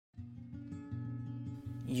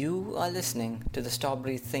You are listening to the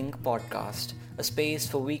Strawberry Think podcast, a space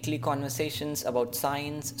for weekly conversations about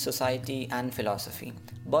science, society, and philosophy,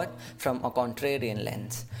 but from a contrarian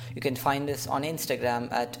lens. You can find us on Instagram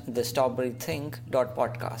at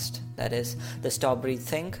thestrawberrythink.podcast. That is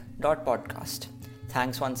thestrawberrythink.podcast.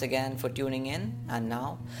 Thanks once again for tuning in, and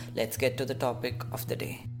now let's get to the topic of the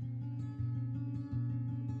day.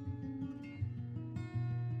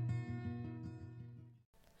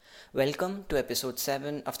 Welcome to episode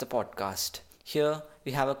 7 of the podcast. Here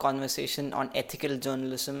we have a conversation on ethical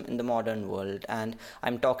journalism in the modern world, and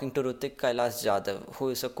I'm talking to Rutik Jadhav,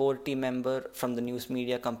 who is a core team member from the news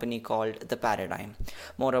media company called The Paradigm.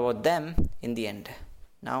 More about them in the end.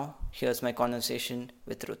 Now, here's my conversation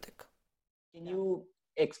with Rutik. Can you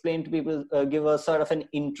explain to people, give us sort of an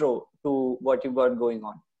intro to what you've got going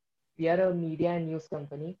on? We are a media and news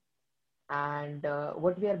company, and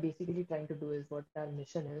what we are basically trying to do is, what our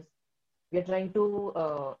mission is, we are trying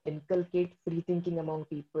to inculcate free thinking among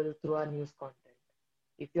people through our news content.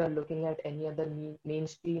 If you are looking at any other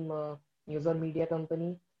mainstream news or media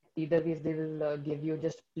company, either ways they will give you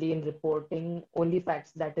just plain reporting, only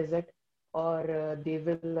facts, that is it, or they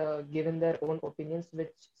will give in their own opinions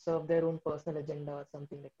which serve their own personal agenda or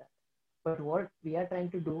something like that. But what we are trying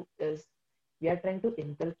to do is, we are trying to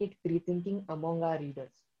inculcate free thinking among our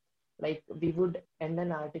readers. Like, we would end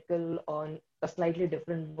an article on a slightly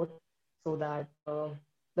different note, so that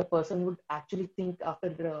the person would actually think after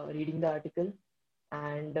reading the article,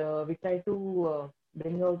 and we try to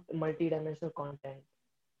bring out multi-dimensional content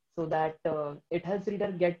so that it helps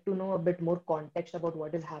reader get to know a bit more context about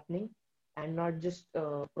what is happening, and not just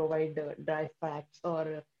provide dry facts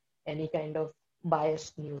or any kind of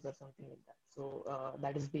biased news or something like that. So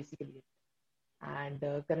that is basically it. And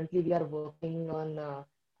currently we are working on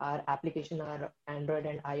our application, our Android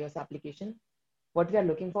and iOS application. What we are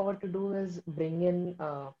looking forward to do is bring in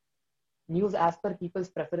news as per people's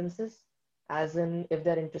preferences, as in if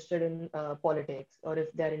they're interested in politics, or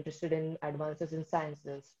if they're interested in advances in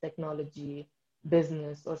sciences, technology,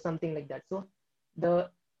 business, or something like that. So the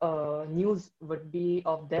news would be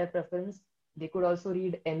of their preference. They could also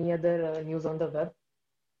read any other news on the web.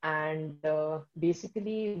 And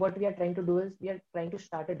basically what we are trying to do is, we are trying to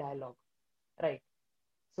start a dialogue, right?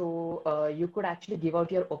 So you could actually give out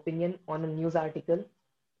your opinion on a news article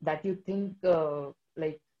that you think,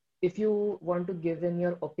 like, if you want to give in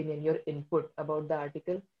your opinion, your input about the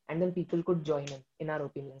article, and then people could join in our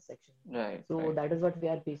opinion section. Right. So right. that is what we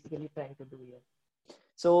are basically trying to do here.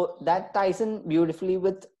 So that ties in beautifully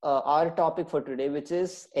with our topic for today, which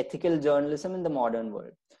is ethical journalism in the modern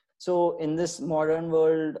world. So in this modern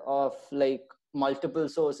world of like multiple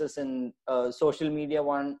sources and social media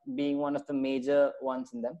one being one of the major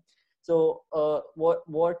ones in them. So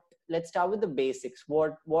let's start with the basics.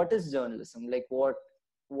 What is journalism? Like what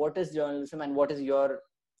is journalism, and what is your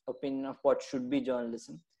opinion of what should be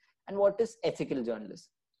journalism, and what is ethical journalism?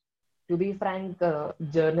 To be frank,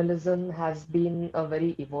 journalism has been a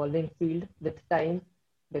very evolving field with time,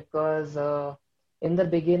 because in the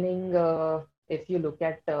beginning, if you look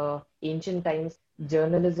at ancient times,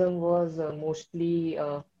 journalism was mostly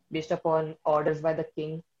based upon orders by the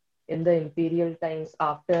king. In the imperial times,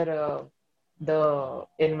 after the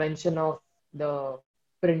invention of the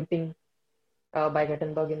printing by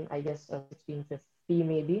Gutenberg in, I guess, 1650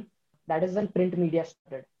 maybe, that is when print media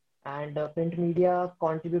started. And print media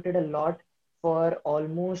contributed a lot for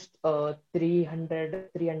almost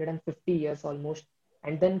 350 years almost,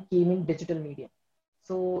 and then came in digital media.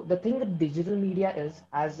 So the thing with digital media is,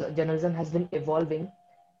 as journalism has been evolving,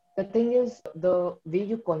 the thing is, the way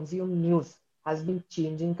you consume news has been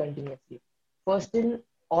changing continuously. First, in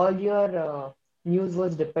all your news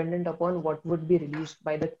was dependent upon what would be released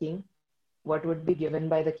by the king, what would be given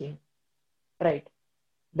by the king, right?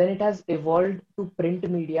 Then it has evolved to print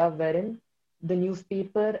media, wherein the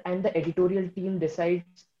newspaper and the editorial team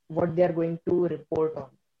decides what they are going to report on.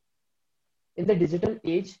 In the digital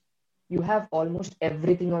age, you have almost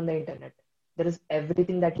everything on the internet. There is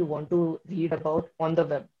everything that you want to read about on the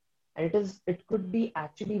web. And it could be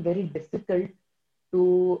actually very difficult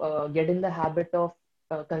to get in the habit of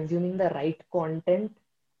consuming the right content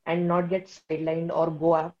and not get sidelined or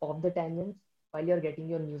go off the tangents while you're getting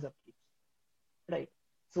your news updates, right?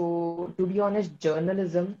 So to be honest,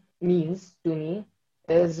 journalism means to me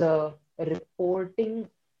is reporting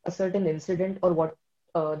a certain incident, or what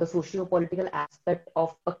the socio-political aspect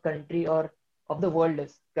of a country or of the world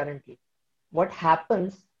is currently. What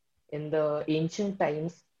happens in the ancient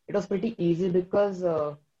times, it was pretty easy, because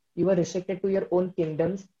you were restricted to your own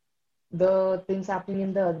kingdoms. The things happening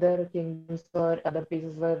in the other kingdoms or other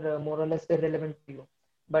places were more or less irrelevant to you.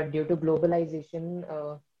 but due to globalization,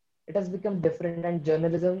 it has become different, and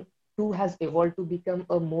journalism too has evolved to become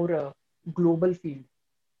a more global field,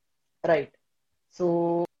 right?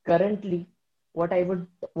 So currently, what I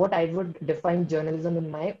would define journalism in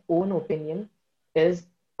my own opinion is,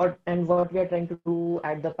 and what we are trying to do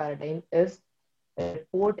at the paradigm is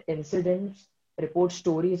report incidents, report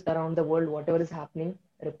stories around the world, whatever is happening,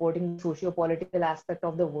 reporting the socio-political aspect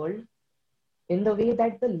of the world in the way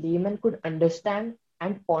that the layman could understand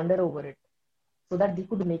and ponder over it, so that they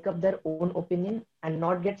could make up their own opinion and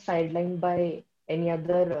not get sidelined by any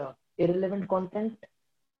other irrelevant content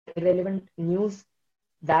or irrelevant news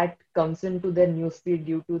that comes into their newsfeed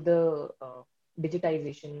due to the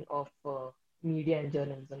digitization of media and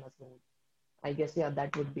journalism as well. I guess, yeah,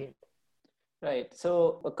 that would be it. Right.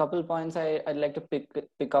 So a couple points I'd like to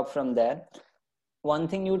pick up from there. One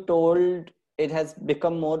thing you told, it has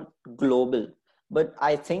become more global, but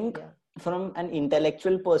I think Yeah, from an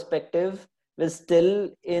intellectual perspective, we're still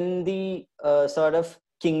in the sort of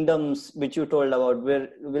kingdoms which you told about.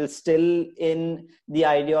 We're still in the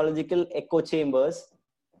ideological echo chambers.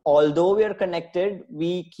 Although we are connected,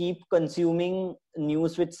 we keep consuming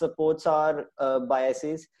news which supports our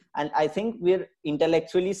biases, and I think we're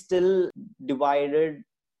intellectually still divided,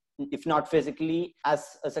 if not physically,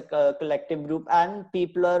 as a collective group, and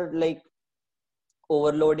people are like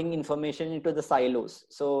overloading information into the silos.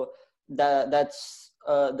 So that's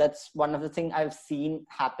one of the things I've seen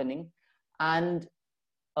happening. And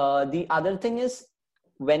the other thing is,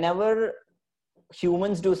 whenever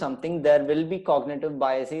humans do something, there will be cognitive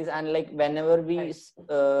biases, and like whenever we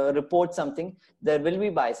right. report something, there will be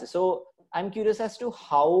biases. So I'm curious as to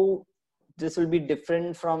how this will be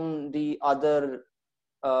different from the other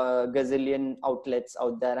gazillion outlets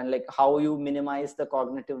out there, and like how you minimize the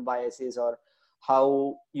cognitive biases, or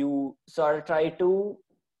how you sort of try to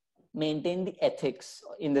maintain the ethics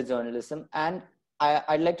in the journalism. And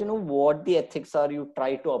I'd like to know what the ethics are you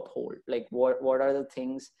try to uphold. Like what are the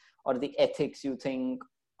things or the ethics you think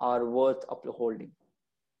are worth upholding?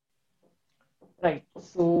 Right.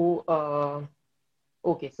 So,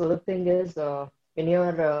 okay. So the thing is, when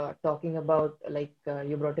you're talking about, like,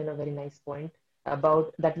 you brought in a very nice point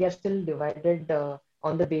about that we are still divided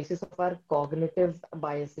on the basis of our cognitive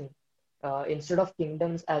biasing. Instead of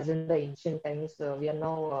kingdoms, as in the ancient times, we are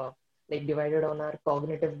now like divided on our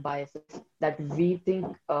cognitive biases that we think,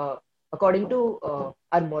 according to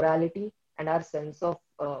our morality and our sense of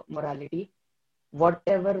morality,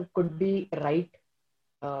 whatever could be right,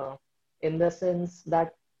 uh, in the sense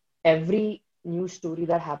that every news story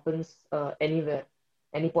that happens anywhere,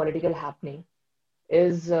 any political happening,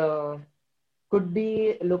 is could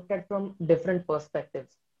be looked at from different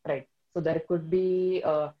perspectives, right? So there could be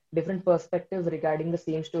different perspectives regarding the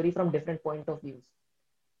same story from different point of views.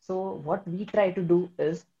 So what we try to do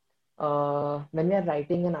is, when we are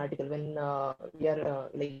writing an article, when we are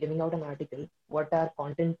like giving out an article, what our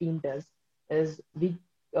content team does is we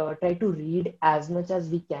try to read as much as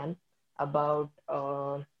we can about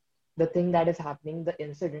the thing that is happening, the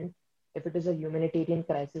incident. If it is a humanitarian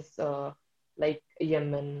crisis, like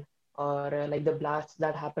Yemen, or like the blasts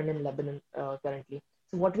that happened in Lebanon currently.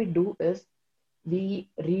 So what we do is we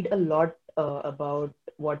read a lot about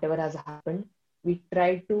whatever has happened. We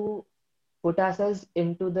try to put ourselves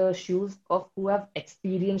into the shoes of who have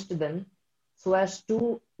experienced them, so as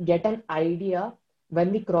to get an idea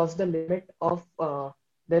when we cross the limit of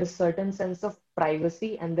there is certain sense of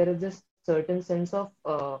privacy, and there is this certain sense of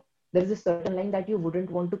there is a certain line that you wouldn't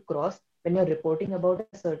want to cross when you're reporting about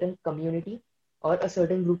a certain community or a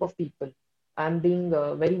certain group of people. I'm being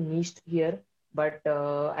very niched here, but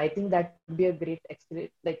I think that would be a great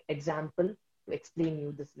like example to explain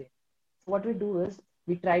you this way. So what we do is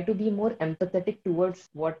we try to be more empathetic towards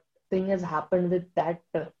what thing has happened with that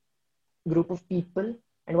group of people.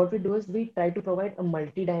 And what we do is we try to provide a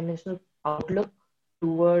multi-dimensional outlook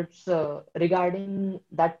towards regarding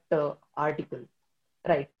that article,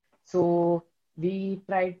 right? So we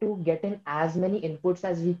try to get in as many inputs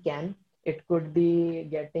as we can. It could be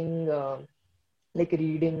getting like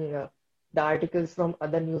reading the articles from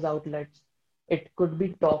other news outlets. It could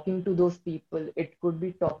be talking to those people. It could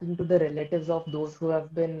be talking to the relatives of those who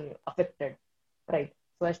have been affected, right?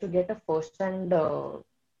 So as to get a first-hand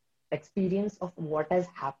experience of what has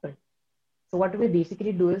happened. So what we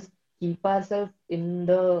basically do is keep ourselves in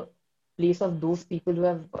the place of those people who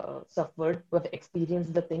have suffered, who have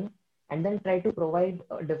experienced the thing, and then try to provide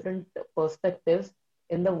different perspectives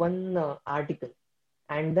in the one article,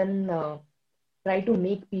 and then try to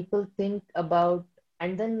make people think about,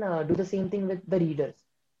 and then do the same thing with the readers.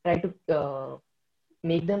 Try to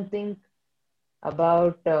make them think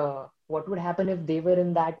about what would happen if they were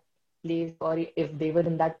in that place, or if they were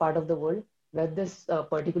in that part of the world where this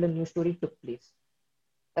particular news story took place,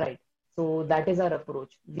 right? So that is our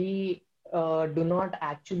approach. We do not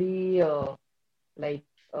actually like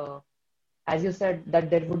as you said, that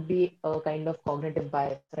there would be a kind of cognitive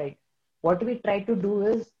bias, right? What we try to do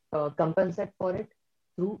is compensate for it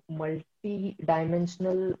through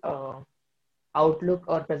multi-dimensional outlook,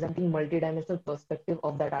 or presenting multi-dimensional perspective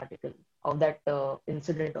of that article, of that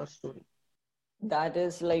incident or story. That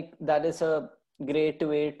is a great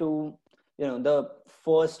way to, the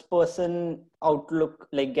first person outlook,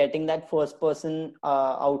 like getting that first person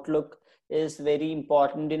outlook is very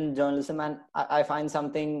important in journalism, and I find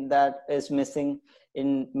something that is missing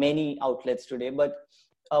in many outlets today. But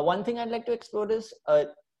one thing I'd like to explore is,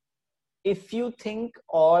 if you think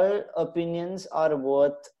all opinions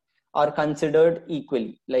are considered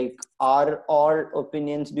equally, like, are all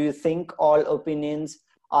opinions, do you think all opinions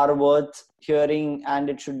are worth hearing, and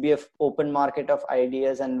it should be an open market of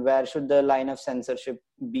ideas, and where should the line of censorship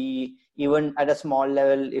be, even at a small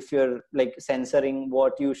level, if you're like censoring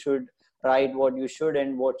what you should write, what you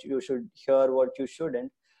shouldn't, what you should hear, what you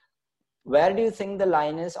shouldn't? Where do you think the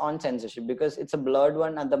line is on censorship? Because it's a blurred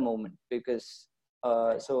one at the moment, because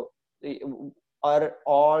so are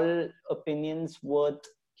all opinions worth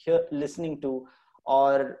listening to,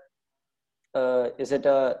 or is it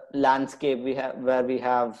a landscape where we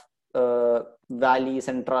have valleys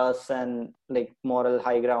and troughs and like moral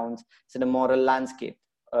high grounds? Is it a moral landscape?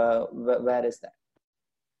 Where is that?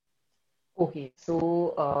 Okay,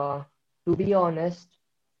 so to be honest,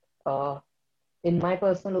 uh, in my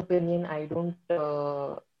personal opinion, I don't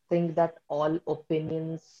think that all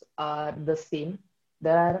opinions are the same.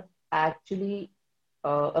 There are actually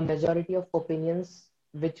a majority of opinions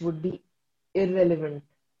which would be irrelevant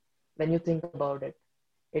when you think about it.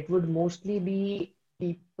 It would mostly be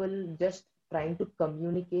people just trying to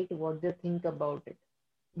communicate what they think about it.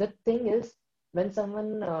 The thing is, when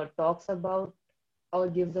someone talks about or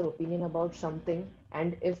gives their opinion about something,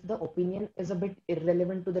 and if the opinion is a bit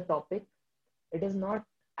irrelevant to the topic, it is not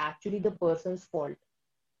actually the person's fault.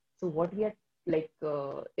 So what we are like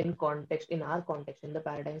in context, in our context, in the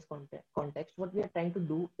paradigms context, what we are trying to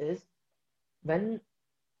do is, when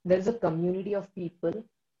there is a community of people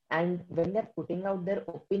and when they're putting out their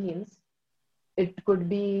opinions, it could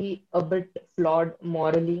be a bit flawed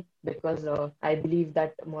morally, because I believe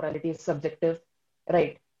that morality is subjective,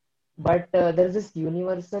 right? But there is this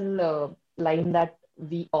universal line that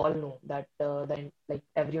we all know, that then like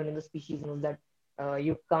everyone in the species knows, that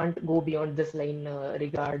you can't go beyond this line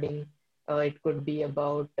regarding it could be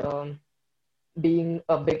about being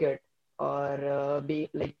a bigot, or be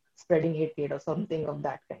like spreading hatred or something of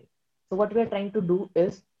that kind. So what we are trying to do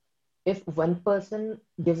is, if one person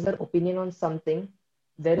gives their opinion on something,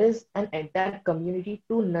 there is an entire community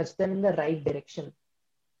to nudge them in the right direction,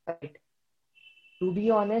 right? To be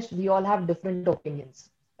honest, we all have different opinions,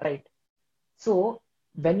 right? So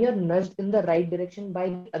when you're nudged in the right direction by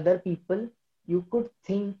the other people, you could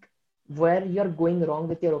think where you're going wrong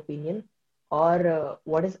with your opinion, or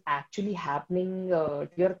what is actually happening to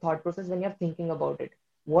your thought process when you're thinking about it.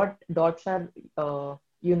 What dots are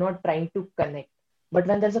you not trying to connect? But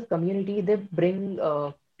when there's a community, they bring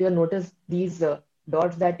to your notice these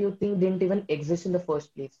dots that you think didn't even exist in the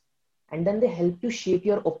first place, and then they help you shape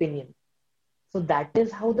your opinion. So that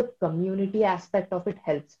is how the community aspect of it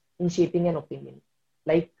helps in shaping an opinion.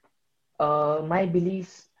 Like my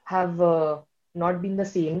beliefs have not been the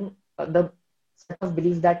same. The set of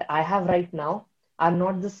beliefs that I have right now are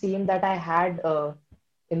not the same that I had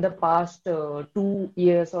in the past 2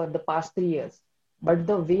 years or the past 3 years. But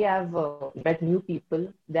the way I've met new people,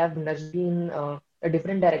 they have nudged me in a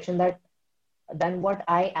different direction than what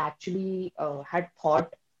I actually had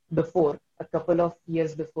thought before, a couple of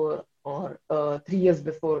years before, or 3 years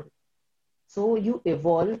before. So you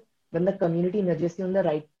evolve when the community nudges you in the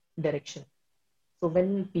right direction. So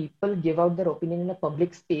when people give out their opinion in a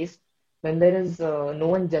public space, when there is no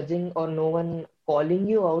one judging or no one calling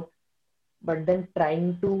you out, but then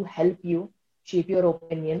trying to help you shape your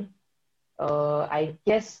opinion, I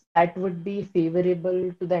guess that would be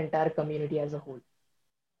favorable to the entire community as a whole.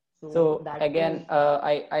 So So that again, is,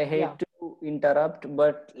 I yeah, hate to interrupt,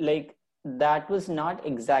 but like, that was not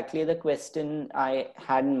exactly the question I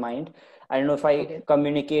had in mind. I don't know if I okay,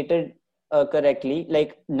 communicated correctly.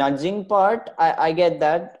 Like, nudging part, I get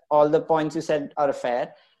that. All the points you said are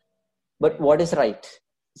fair, but right, what is right?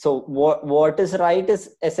 So what is right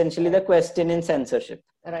is essentially the right, question in censorship.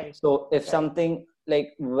 right, So if right. something,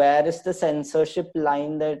 like, where is the censorship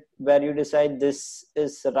line, that where you decide this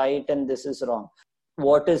is right and this is wrong?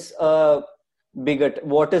 What is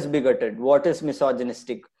what is bigoted, what is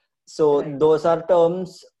misogynistic. So Right. those are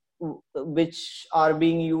terms which are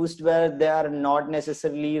being used where they are not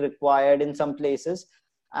necessarily required in some places,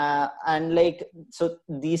 and like, so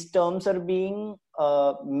these terms are being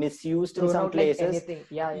misused in Thrown some out like places. anything.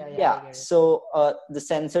 Yeah, I Yeah, get it. so the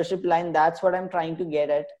censorship line, that's what I'm trying to get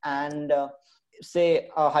at. And say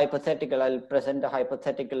a hypothetical, I'll present a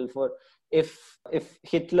hypothetical for, if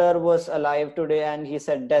Hitler was alive today and he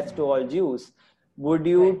said death to all Jews, would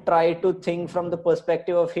you Right. try to think from the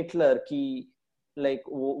perspective of Hitler, like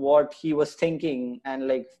what he was thinking, and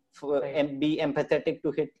like Right. be empathetic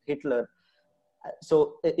to Hitler?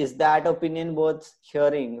 So is that opinion worth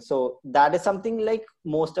hearing? So that is something like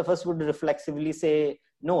most of us would reflexively say,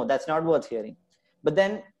 no, that's not worth hearing. But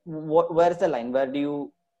then where's the line? Where do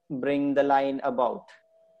you bring the line about?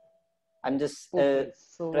 I'm just Okay.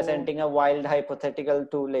 So presenting a wild hypothetical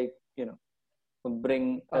to, like,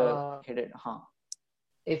 bring uh, hit it. Huh.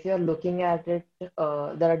 if you're looking at it,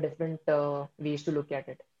 there are different ways to look at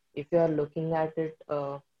it. If you're looking at it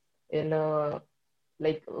in a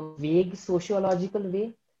like vague sociological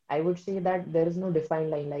way, I would say that there is no defined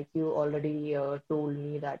line. Like you already told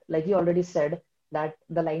me that, like you already said that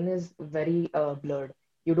the line is very blurred.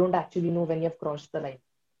 You don't actually know when you have crossed the line,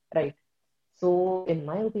 right? So, in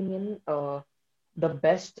my opinion, the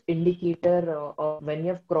best indicator of when you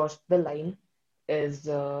have crossed the line is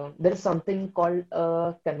there is something called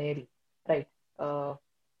a canary, right? Uh,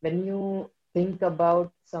 when you think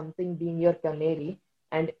about something being your canary,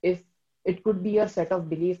 and if it could be your set of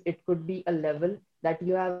beliefs, it could be a level that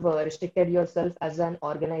you have restricted yourself as an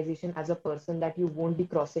organization, as a person that you won't be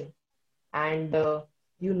crossing, and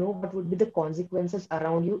you know what would be the consequences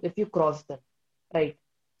around you if you cross them, right?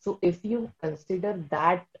 So if you consider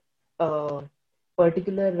that uh,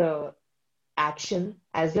 particular action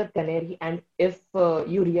as your canary, and if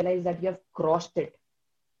you realize that you have crossed it,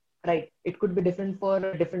 right, it could be different for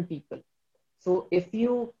different people. So if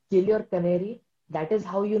you kill your canary, that is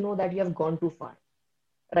how you know that you have gone too far,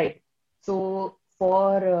 right? So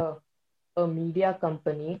for a media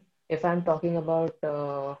company, if I'm talking about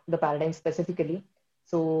the paradigm specifically,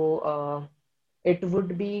 so it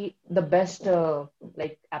would be the best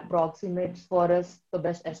like approximates for us, the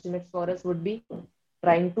best estimates for us would be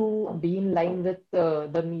trying to be in line with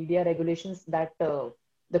the media regulations that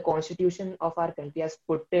the constitution of our country has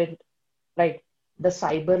put in, right? The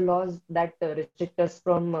cyber laws that restrict us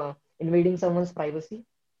from invading someone's privacy,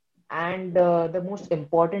 and the most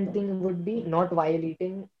important thing would be not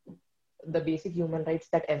violating the basic human rights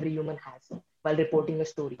that every human has while reporting a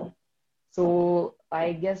story. So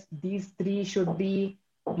I guess these three should be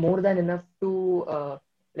more than enough to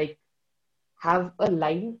like have a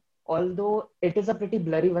line, although it is a pretty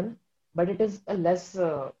blurry one, but it is a less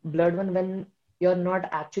blurred one when you're not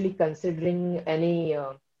actually considering any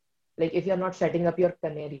like if you're not setting up your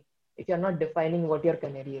canary, if you're not defining what your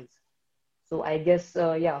canary is. So I guess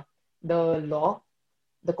yeah, the law,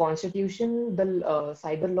 the constitution, the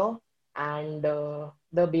cyber law, and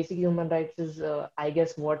the basic human rights is I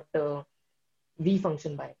guess what we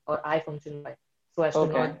function by, or I function by, so as to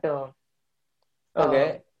Okay. not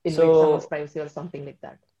Okay. invade someone's So privacy or something like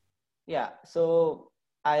that. yeah, so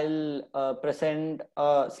I'll present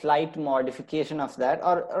a slight modification of that,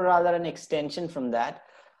 or rather an extension from that.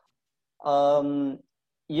 Um,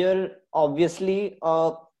 you're obviously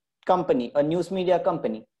a company, a news media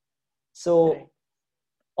company. Right. So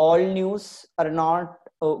all news are not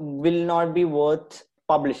will not be worth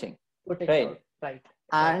publishing, Putting right? out. Right.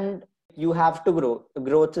 Right. And you have to grow.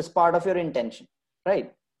 Growth is part of your intention,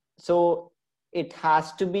 right? So it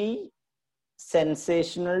has to be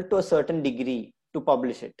sensational to a certain degree to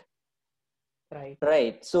publish it, Right.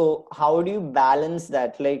 right? So how do you balance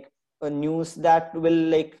that, like a news that will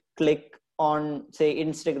like click on, say,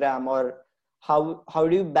 Instagram, or how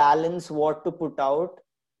do you balance what to put out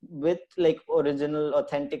with like original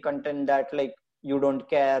authentic content that like you don't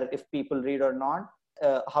care if people read or not?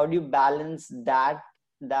 How do you balance that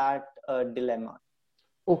dilemma?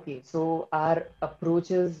 Okay. So our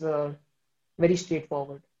approach is very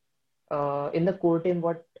straightforward. In the core team,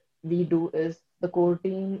 what we do is the core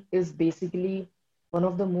team is basically one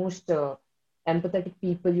of the most empathetic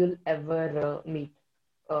people you'll ever meet.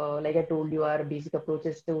 Like I told you, our basic approach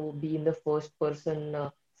is to be in the first person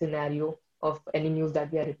scenario of any news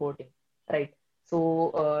that we are reporting, right?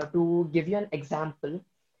 So, to give you an example,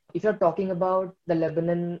 if you're talking about the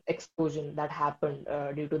Lebanon explosion that happened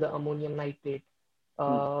due to the ammonium nitrate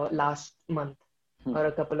Hmm. last month Hmm. or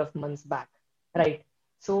a couple of months back, right?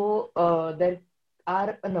 So, there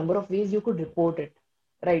are a number of ways you could report it,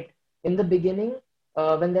 right? In the beginning,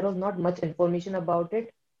 when there was not much information about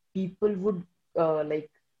it, people would like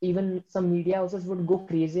even some media houses would go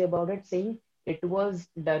crazy about it, saying it was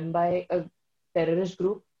done by a terrorist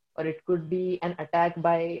group, or it could be an attack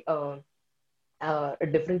by a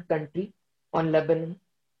different country on Lebanon,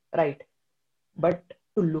 right? But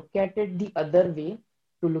to look at it the other way,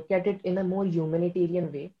 to look at it in a more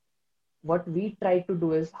humanitarian way, what we try to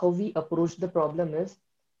do is how we approach the problem is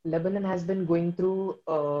Lebanon has been going through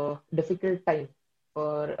a difficult time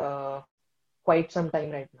for quite some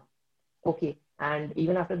time right now. Okay, and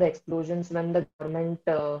even after the explosions, when the government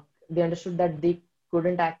they understood that they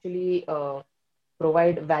couldn't actually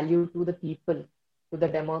provide value to the people, to the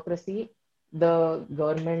democracy, the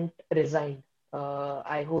government resigned.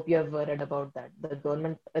 I hope you have read about that. The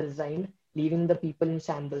government resigned, leaving the people in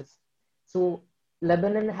shambles. So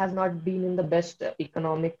Lebanon has not been in the best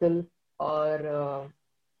economical or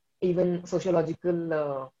even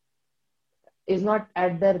sociological is not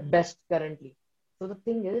at their best currently. So the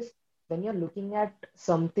thing is, when you're looking at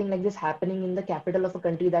something like this happening in the capital of a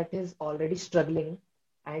country that is already struggling,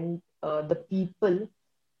 and the people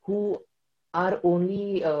who are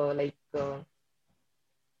only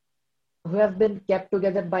who have been kept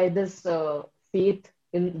together by this faith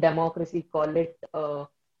in democracy, call it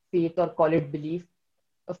faith or call it belief,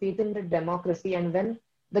 a faith in the democracy, and when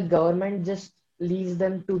the government just leaves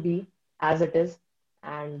them to be as it is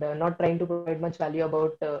and not trying to provide much value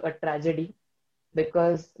about a tragedy,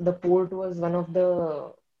 because the port was one of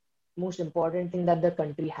the most important thing that the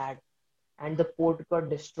country had, and the port got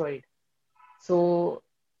destroyed. So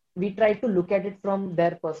we tried to look at it from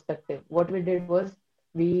their perspective. What we did was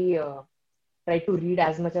we tried to read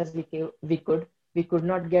as much as we could. We could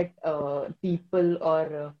not get people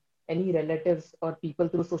or any relatives or people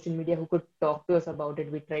through social media who could talk to us about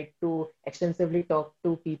it. We tried to extensively talk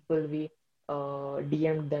to people. We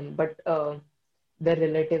DM'd them, but their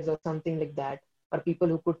relatives or something like that, or people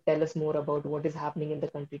who could tell us more about what is happening in the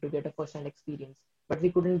country to get a first-hand experience. But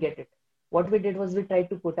we couldn't get it. What we did was we tried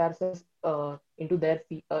to put ourselves into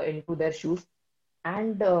their shoes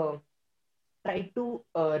and try to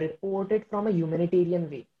report it from a humanitarian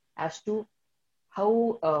way as to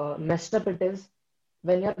how messed up it is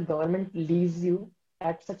when your government leaves you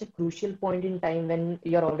at such a crucial point in time when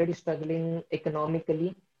you're already struggling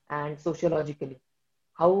economically and sociologically.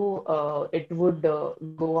 How it would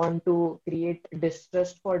go on to create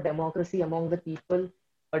distrust for democracy among the people,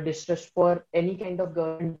 or distrust for any kind of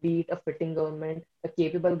government, be it a fitting government, a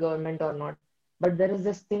capable government or not. But there is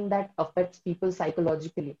this thing that affects people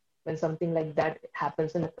psychologically when something like that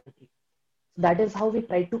happens in a country. That is how we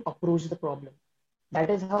try to approach the problem. That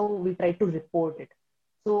is how we try to report it.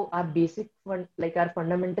 So our like our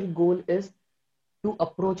fundamental goal is to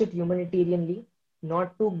approach it humanitarianly,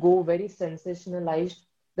 not to go very sensationalized.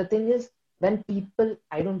 The thing is, when people,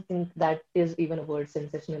 I don't think that is even a word,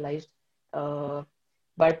 sensationalized. Uh,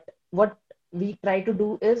 but what we try to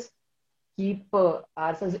do is keep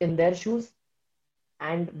ourselves in their shoes.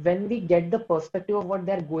 And when we get the perspective of what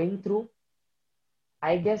they're going through,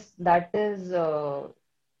 I guess that is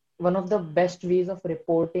one of the best ways of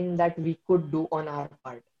reporting that we could do on our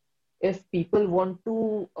part. If people want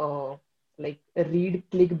to like read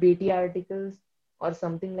clickbaity articles or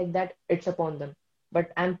something like that, it's upon them.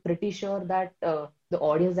 But I'm pretty sure that the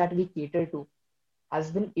audience that we cater to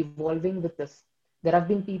has been evolving with us. There have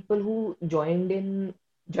been people who joined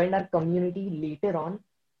our community later on,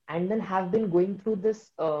 and then have been going through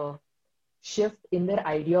this shift in their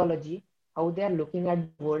ideology, how they are looking at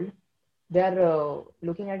the world. They are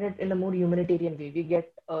looking at it in a more humanitarian way. We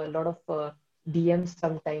get a lot of DMs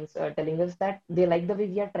sometimes telling us that they like the way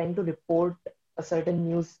we are trying to report a certain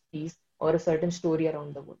news piece or a certain story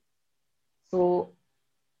around the world. So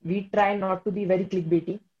we try not to be very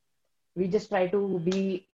clickbaity. We just try to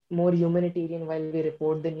be more humanitarian while we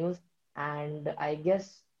report the news. And I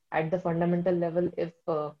guess at the fundamental level, if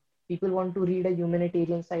people want to read a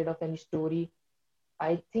humanitarian side of any story,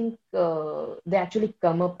 I think they actually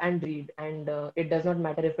come up and read, and it does not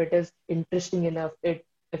matter if it is interesting enough, if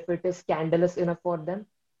it is scandalous enough for them.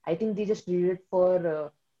 I think they just read it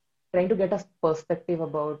for trying to get a perspective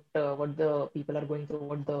about what the people are going through,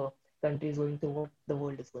 what the country is going through, what the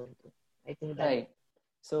world is going through. I think that. Right.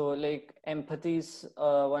 So, like, empathy is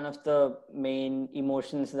one of the main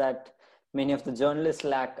emotions that many of the journalists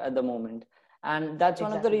lack at the moment. And that's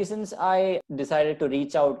one of the Exactly. reasons I decided to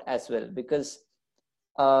reach out as well, because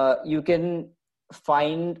you can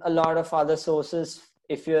find a lot of other sources.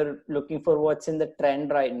 If you're looking for what's in the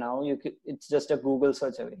trend right now, it's just a Google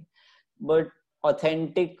search away. But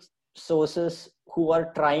authentic sources who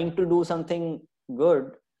are trying to do something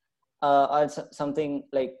good something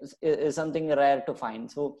like is something rare to find.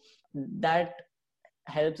 So that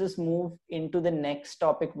helps us move into the next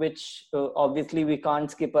topic, which obviously we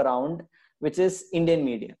can't skip around, which is Indian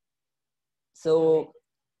media. So,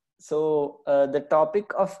 the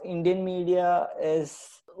topic of Indian media is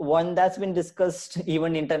one that's been discussed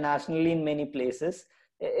even internationally in many places.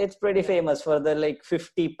 It's pretty famous for the like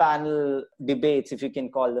 50 panel debates, if you can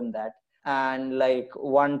call them that, and like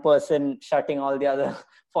one person shutting all the other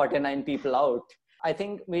 49 people out. I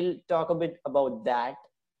think we'll talk a bit about that.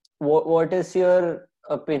 What is your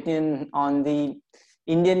opinion on the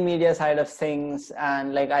Indian media side of things?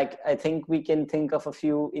 And like I think we can think of a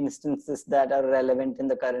few instances that are relevant in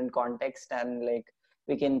the current context, and like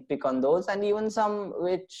we can pick on those, and even some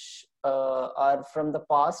which are from the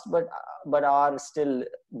past but are still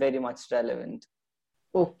very much relevant.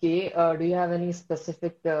 Okay, do you have any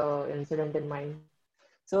specific incident in mind?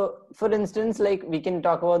 So, for instance, like we can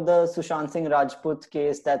talk about the Sushant Singh Rajput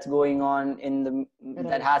case that's going on that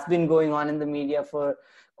Right, has been going on in the media for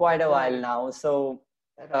quite a while right, now. So,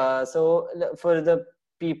 right, for the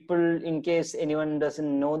people, in case anyone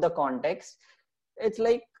doesn't know the context, it's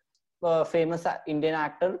like a famous Indian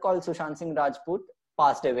actor called Sushant Singh Rajput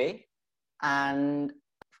passed away, and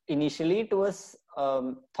initially it was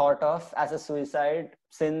thought of as a suicide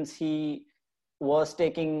since he was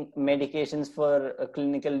taking medications for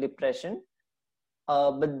clinical depression.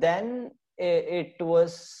 But then it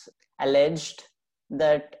was alleged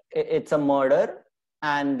that it's a murder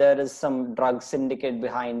and there is some drug syndicate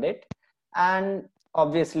behind it. And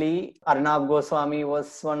obviously, Arnab Goswami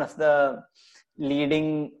was one of the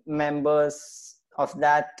leading members of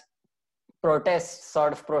that protest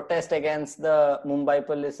against the Mumbai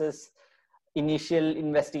police's initial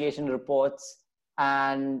investigation reports,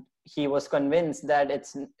 and he was convinced that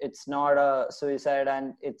it's not a suicide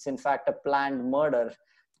and it's in fact a planned murder.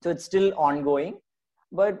 So it's still ongoing,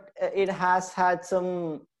 but it has had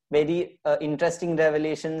some very interesting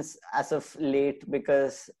revelations as of late,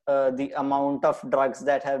 because the amount of drugs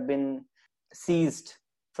that have been seized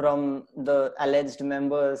from the alleged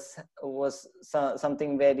members was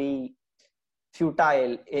something very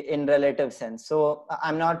futile in relative sense. So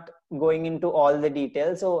I'm not going into all the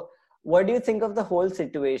details. So what do you think of the whole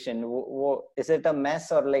situation? Is it a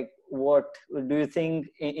mess, or like what do you think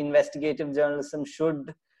investigative journalism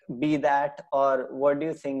should be that, or what do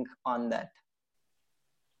you think on that?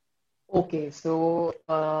 Okay, so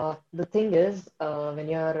the thing is, when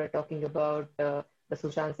you're talking about the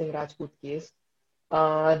Sushant Singh Rajput case,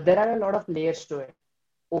 there are a lot of layers to it.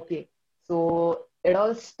 Okay, so it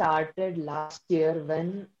all started last year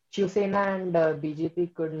when Shiv Sena and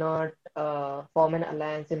BJP could not form an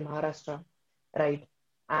alliance in Maharashtra, right?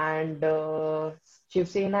 And Shiv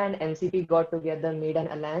Sena and NCP got together, made an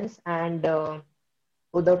alliance, and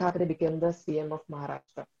Uddhav Thackeray became the CM of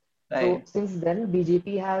Maharashtra. So Right. since then,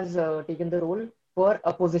 BJP has taken the role for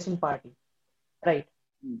opposition party, right?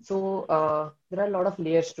 So there are a lot of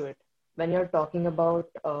layers to it. When you're talking about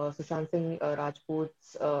Sushant Singh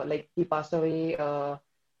Rajput's, like he passed away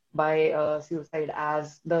by suicide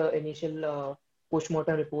as the initial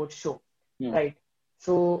postmortem reports show, Hmm. right?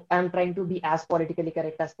 So I'm trying to be as politically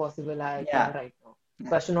correct as possible I can Yeah. right now. So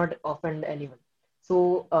Yeah. I should not offend anyone.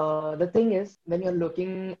 So the thing is, when you're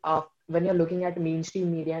looking at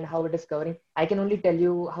mainstream media and how it is covering, I can only tell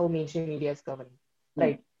you how mainstream media is covering, Hmm.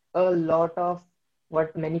 right? A lot of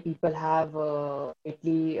what many people have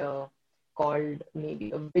lately called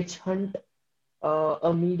maybe a witch hunt,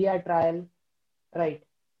 a media trial, right?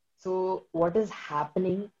 So what is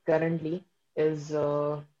happening currently is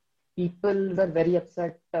people were very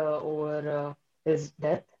upset over his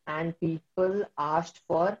death, and people asked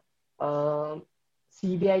for uh,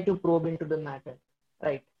 CBI to probe into the matter,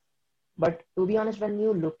 right? But to be honest, when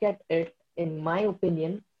you look at it, in my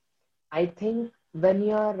opinion, I think when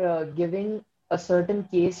you're giving a certain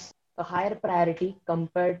case a higher priority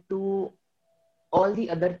compared to all the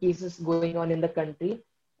other cases going on in the country,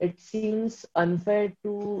 it seems unfair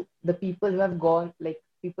to the people who have gone, like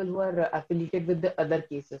people who are affiliated with the other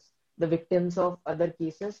cases, the victims of other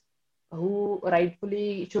cases, who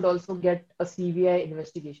rightfully should also get a CBI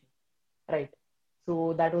investigation, right?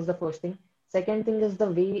 So that was the first thing. Second thing is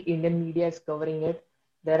the way Indian media is covering it.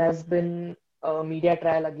 There has been a media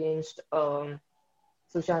trial against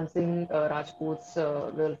Sushant Singh Rajput's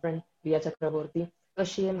girlfriend, Riya Chakraborty. A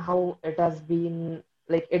shame how it has been,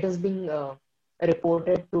 like, it is being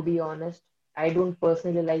reported, to be honest. I don't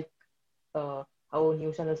personally like how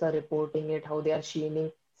news channels are reporting it, how they are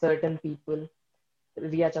shaming certain people,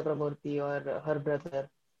 Riya Chakraborty or her brother.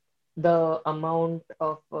 The amount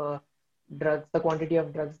of drugs, the quantity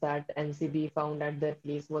of drugs that NCB found at their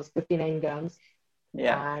place was 59 grams.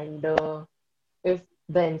 Yeah. And if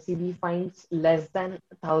the NCB finds less than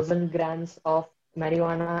 1,000 grams of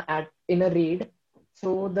marijuana in a raid.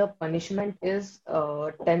 So the punishment is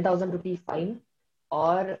 10,000 rupee fine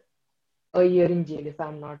or a year in jail, if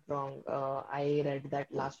I'm not wrong. I read that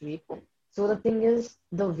last week. So the thing is,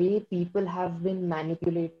 the way people have been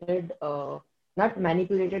manipulated, not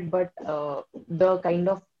manipulated, but the kind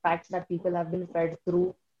of facts that people have been fed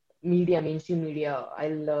through media, mainstream media.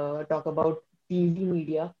 I'll talk about TV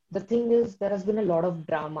media. The thing is, there has been a lot of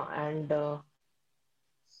drama, and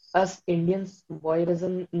us Indians,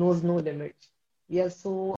 voyeurism knows no limits. We are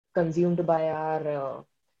so consumed by our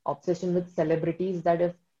obsession with celebrities that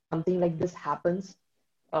if something like this happens,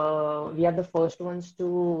 we are the first ones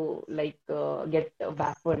to get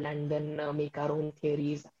baffled and then make our own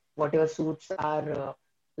theories, whatever suits our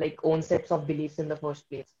own sets of beliefs in the first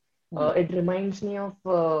place. Hmm. It reminds me of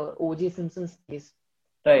O.J. Simpson's case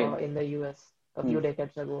Right. in the US a Hmm. few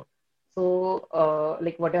decades ago. So,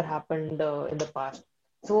 what had happened in the past.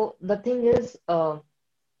 So the thing is,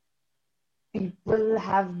 people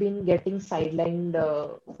have been getting sidelined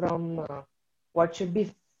from what should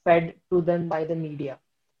be fed to them by the media.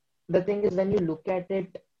 The thing is, when you look at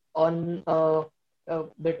it on a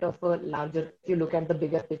bit of a larger, if you look at the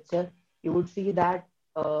bigger picture, you would see that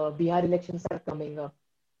Bihar elections are coming up,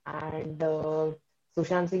 and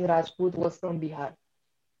Sushant Singh Rajput was from Bihar,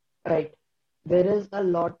 right? There is a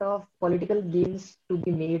lot of political gains to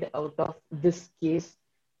be made out of this case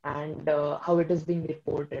and how it is being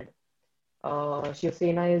reported. Shiv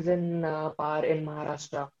Sena is in power in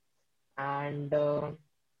Maharashtra, and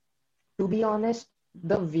to be honest,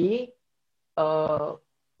 the way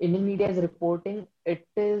Indian media is reporting, it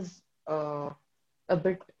is a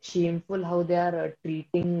bit shameful how they are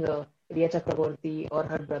treating Riya Chakraborty or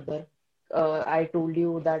her brother. I told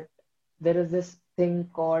you that there is this thing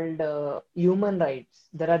called human rights.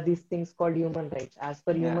 There are these things called human rights. As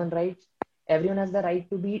per Yeah. human rights, everyone has the right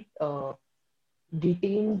to be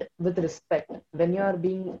detained with respect. When you are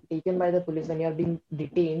being taken by the police, when you are being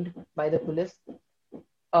detained by the police,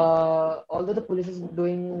 although the police is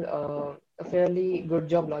doing a fairly good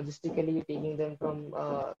job logistically taking them from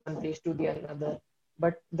one place to the another,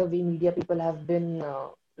 but the way media people have been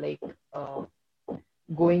like uh,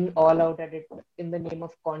 going all out at it in the name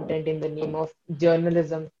of content, in the name of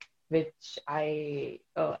journalism, which I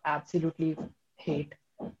absolutely hate.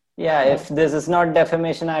 Yeah, if this is not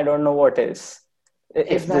defamation, I don't know what is.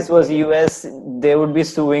 If this was Exactly. US, they would be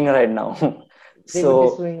suing right now. They would be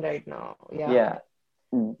So, suing right now. Yeah. yeah,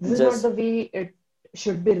 This is not just the way it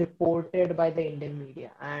should be reported by the Indian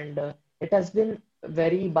media, and it has been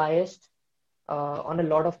very biased on a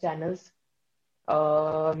lot of channels.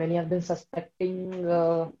 Many have been suspecting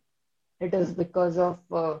it is because of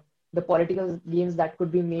the political gains that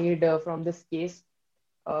could be made from this case.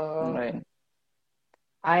 Uh, right.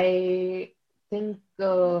 I think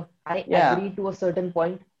I Yeah. agree to a certain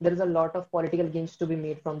point. There is a lot of political gains to be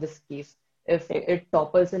made from this case if Eh, it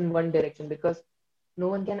topples in one direction, because no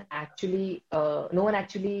one actually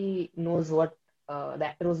knows what the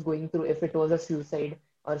actor was going through, if it was a suicide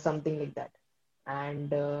or something like that.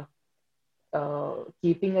 And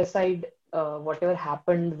keeping aside whatever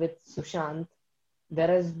happened with Sushant, there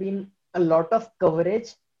has been a lot of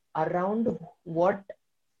coverage around what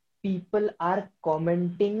people are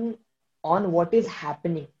commenting on what is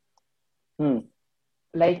happening. Hmm.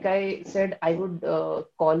 Like I said, I would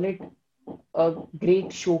call it a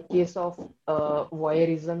great showcase of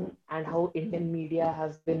voyeurism and how Indian media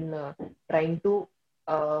has been trying to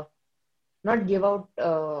uh, not give out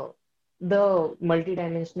the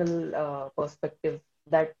multidimensional perspective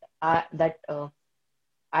that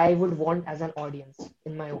I would want as an audience,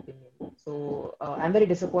 in my opinion. So I'm very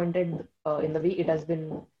disappointed in the way it has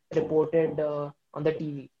been reported on the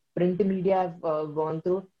TV. Print media have gone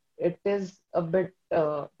through. It is a bit.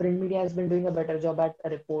 Print media has been doing a better job at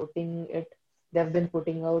reporting it. They have been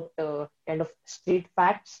putting out kind of straight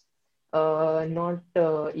facts, not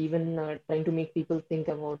even trying to make people think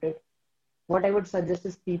about it. What I would suggest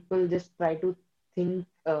is people just try to think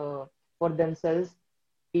for themselves,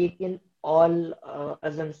 take in all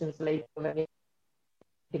assumptions, like when you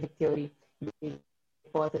scientific theory,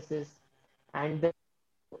 hypothesis, and then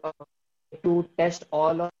uh, to test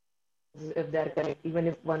all of these if they are correct, even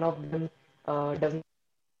if one of them doesn't,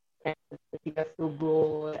 you have to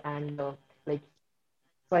go and like.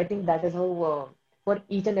 So I think that is how for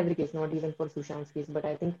each and every case, not even for Sushant's case, but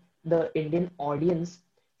I think the Indian audience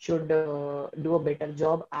should do a better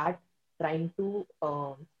job at trying to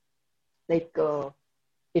like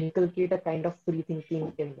inculcate a kind of free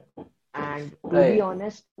thinking in them. And to be Right.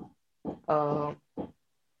 honest, uh,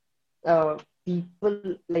 people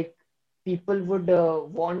like people would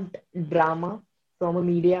want drama from a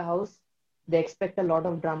media house. They expect a lot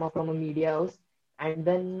of drama from a media house, and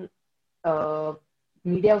then uh,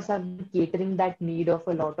 media houses have been catering that need of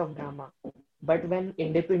a lot of drama. But when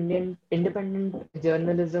independent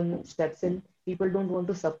journalism steps in, people don't want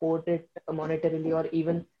to support it monetarily or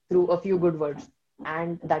even through a few good words,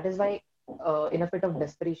 and that is why, in a fit of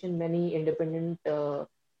desperation, many independent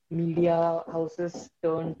media houses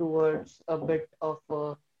turn towards a bit of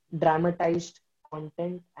dramatized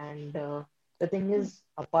content. And the thing is,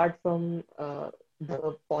 apart from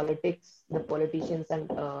the politics, the politicians,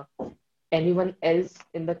 and anyone else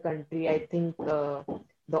in the country, I think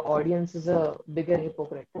the audience is a bigger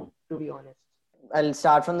hypocrite, to be honest. I'll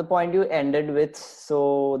start from the point you ended with.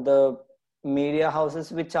 So the media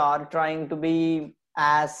houses which are trying to be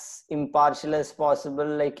as impartial as possible,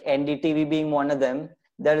 like NDTV being one of them,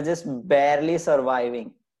 they're just barely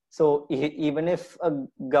surviving. So even if a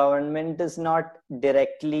government is not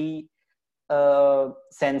directly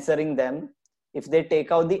censoring them, if they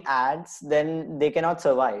take out the ads, then they cannot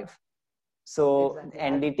survive. So Exactly.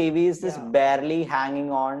 NDTV is just Yeah, barely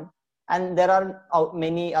hanging on, and there are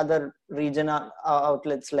many other regional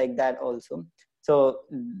outlets like that also. So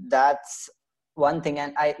that's one thing,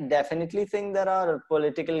 and I definitely think there are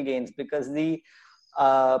political gains because the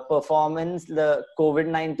performance, the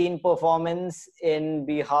COVID-19 performance in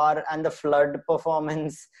Bihar and the flood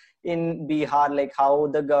performance in Bihar, like how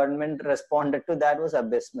the government responded to that was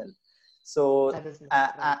abysmal. So that is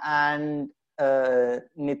right. and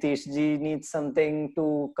Nitish ji needs something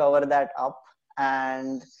to cover that up,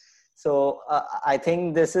 and so I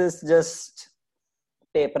think this is just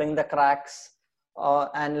tapering the cracks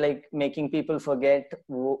and like making people forget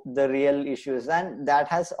the real issues, and that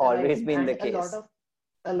has Right. always been the And case.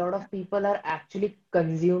 a lot Yeah. of people are actually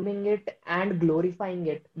consuming it and glorifying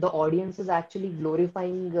it. The audience is actually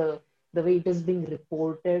glorifying the way it is being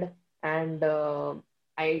reported, and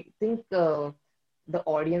I think the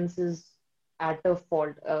audience is at a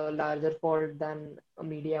fault, a larger fault than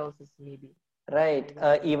media houses, maybe. I Right. don't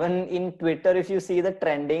know. Even in Twitter, if you see the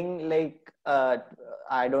trending, like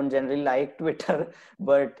I don't generally like Twitter,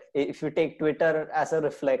 but if you take Twitter as a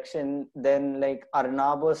reflection, then like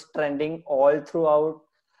Arnab was trending all throughout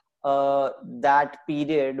that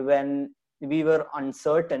period when we were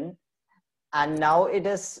uncertain, and now it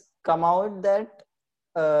has come out that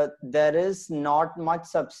there is not much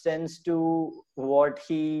substance to what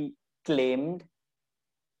he claimed,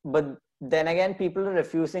 but then again people are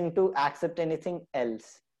refusing to accept anything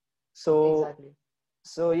else. So Exactly.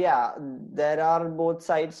 yeah, there are both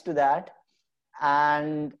sides to that.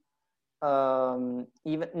 And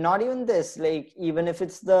even not even this, like even if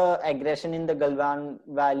it's the aggression in the Galwan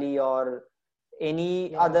Valley or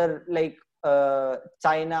any Yeah, other, like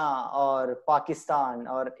China or Pakistan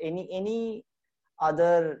or any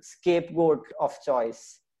other scapegoat of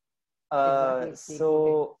choice. exactly. Scapegoating.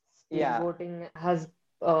 So yeah. Scapegoating has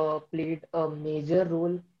played a major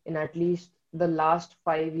role in at least the last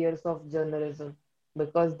 5 years of journalism,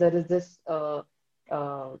 because there is this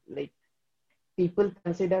like, people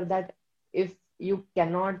consider that if you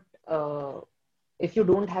cannot, if you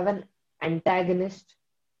don't have an antagonist,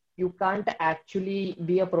 you can't actually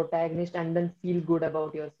be a protagonist and then feel good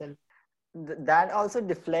about yourself. That also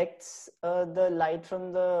deflects the light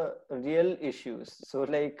from the real issues. So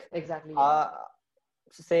like Exactly, yeah. uh,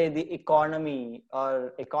 say the economy,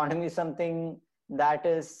 or economy is something that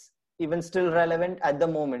is even still relevant at the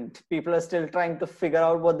moment. People are still trying to figure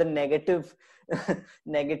out what the negative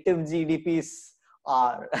negative GDPs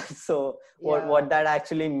are. So Yeah, what that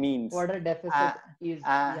actually means. what a deficit is.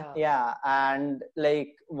 Yeah, Yeah, and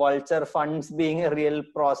like vulture funds being a real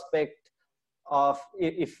prospect of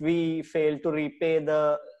if we fail to repay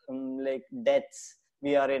the like debts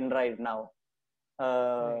we are in right now. right.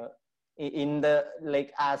 uh, in the,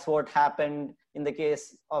 like as what happened in the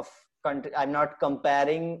case of country, I'm not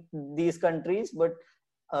comparing these countries, but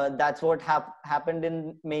that's what happened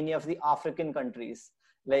in many of the African countries.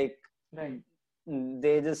 Like Right.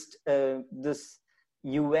 they just this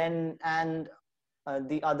UN and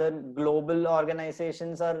the other global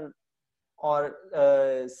organizations are, or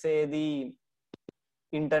say the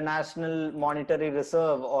International Monetary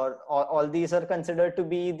Reserve, or all these are considered to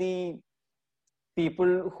be the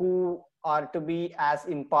people who are to be as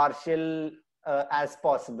impartial as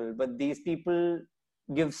possible. But these people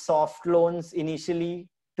give soft loans initially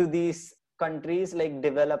to these countries, like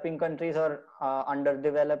developing countries or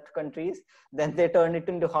underdeveloped countries. Then they turn it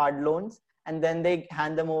into hard loans, and then they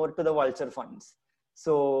hand them over to the vulture funds.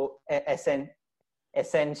 So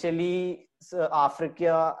essentially, so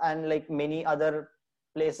Africa and like many other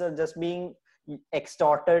places are just being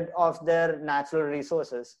extorted of their natural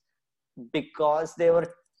resources because they were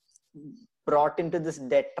brought into this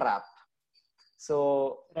debt trap.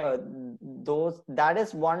 So Right. those, that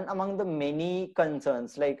is one among the many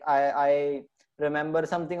concerns. Like I remember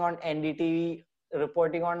something on NDTV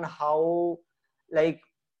reporting on how like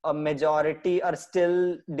a majority are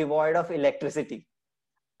still devoid of electricity.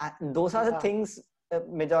 And those are the Yeah. things.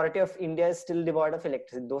 Majority of India is still devoid of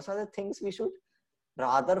electricity. Those are the things we should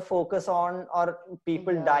rather focus on, or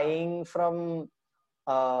people Yeah. dying from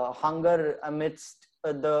hunger amidst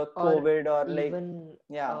the Or COVID, or like, even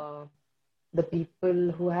yeah, the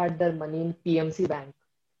people who had their money in PMC bank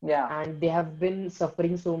yeah, and they have been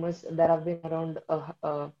suffering so much. There have been around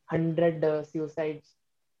 100 suicides,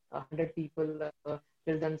 100 people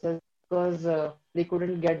killed themselves because they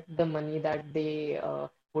couldn't get the money that they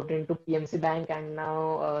put into PMC bank, and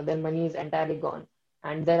now their money is entirely gone.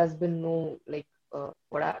 And there has been no like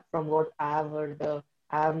from what I have heard,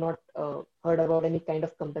 I have not heard about any kind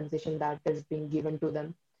of compensation that is being given to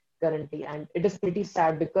them currently, and it is pretty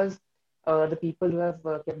sad because the people who have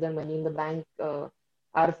kept their money in the bank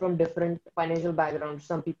are from different financial backgrounds.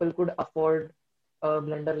 Some people could afford a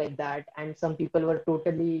blunder like that, and some people were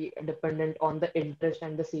totally dependent on the interest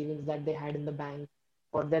and the savings that they had in the bank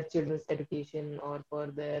for their children's education or for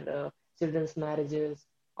their children's marriages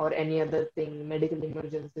or any other thing, medical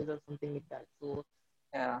emergencies or something like that. So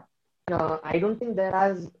yeah, I don't think there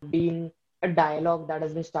has been a dialogue that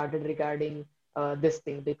has been started regarding this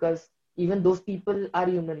thing, because even those people are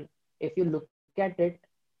human. If you look at it,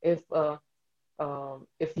 if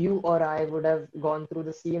if you or I would have gone through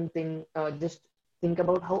the same thing, just think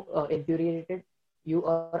about how infuriated you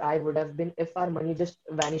or I would have been if our money just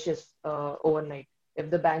vanishes overnight. If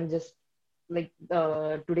the bank just like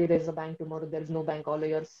today there's a bank, tomorrow there's no bank. All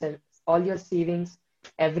your savings,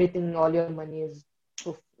 everything, all your money is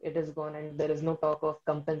poof, it is gone, and there is no talk of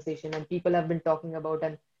compensation. And people have been talking about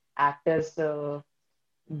an actor's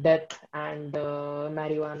death and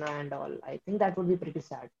marijuana and all. I think that would be pretty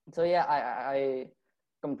sad. so yeah, I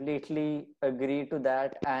completely agree to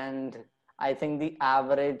that. And I think the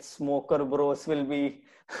average smoker bros will be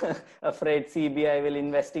afraid CBI will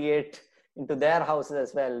investigate into their houses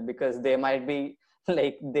as well, because they might be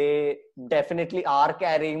like, they definitely are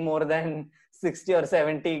carrying more than 60 or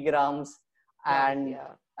 70 grams. Grams, and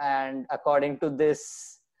yeah. and according to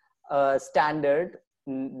this standard,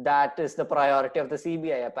 that is the priority of the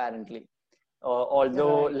CBI apparently.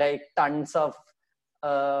 Although Right. like tons of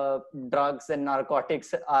drugs and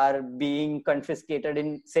narcotics are being confiscated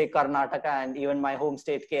in, say, Karnataka and even my home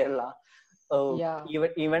state Kerala. Yeah.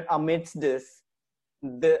 Even amidst this,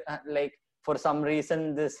 the like, for some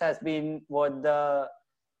reason this has been what the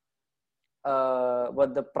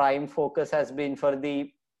prime focus has been for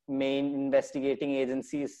the main investigating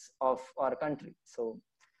agencies of our country. So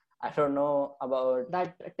I don't know about.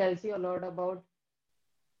 That tells you a lot about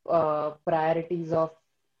priorities of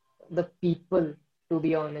the people, to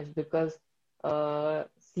be honest, because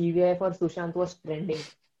CVI for Sushant was trending.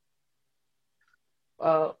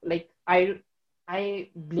 Like I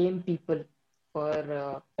blame people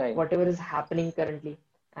for Right. whatever is happening currently,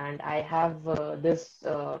 and I have this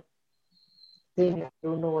thing. I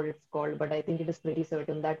don't know what it's called, but I think it is pretty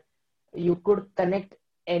certain that you could connect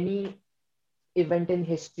any event in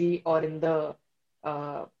history or in the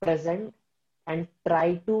present and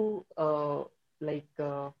try to like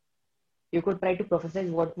you could try to prophesize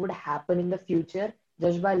what would happen in the future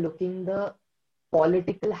just by looking the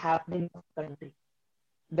political happenings of the country,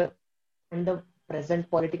 the and the present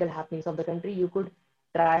political happenings of the country. You could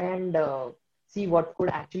try and see what could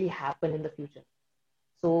actually happen in the future.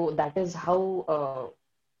 So that is how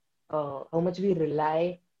much we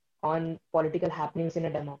rely on political happenings in a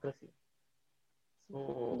democracy.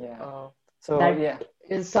 So Yeah. So that yeah.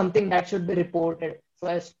 is something that should be reported so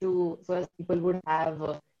as people would have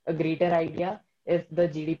a greater idea if the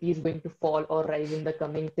GDP is going to fall or rise in the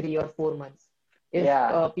coming 3 or 4 months. If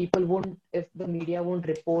Yeah. if the media won't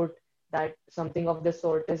report that something of this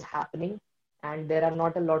sort is happening, and there are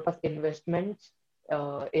not a lot of investments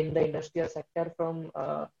in the industrial sector from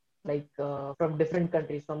different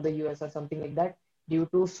countries, from the US or something like that, due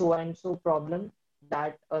to so and so problem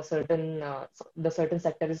that the certain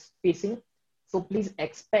sector is facing. So please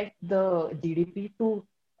expect the GDP to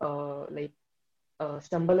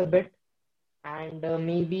stumble a bit, and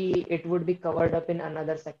maybe it would be covered up in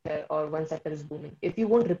another sector, or one sector is booming. If you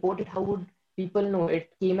won't report it, how would people know? It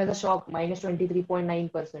came as a shock, minus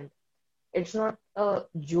 23.9%. It's not a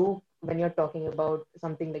joke when you're talking about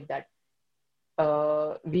something like that.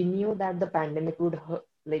 We knew that the pandemic would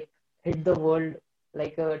hit the world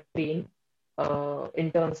like a train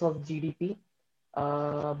in terms of GDP.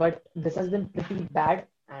 But this has been pretty bad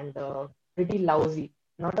and pretty lousy,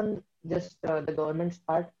 not on just the government's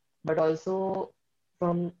part, but also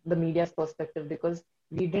from the media's perspective, because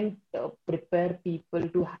we didn't prepare people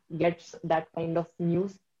to get that kind of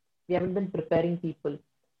news. We haven't been preparing people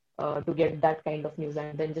to get that kind of news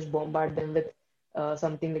and then just bombard them with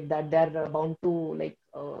something like that. They're bound to like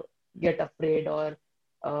get afraid or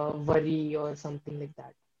worry or something like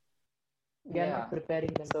that. We are Yeah. not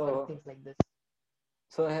preparing them for So things like this.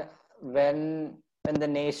 so when the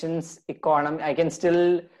nation's economy, I can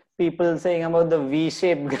still people saying about the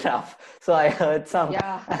V-shaped graph. So I heard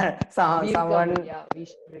Yeah, we recovered. someone. Yeah, we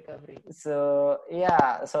recovery. So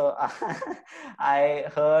yeah, so I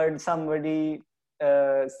heard somebody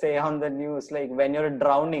say on the news, like when you're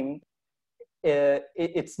drowning,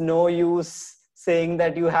 it's no use saying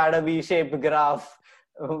that you had a V-shaped graph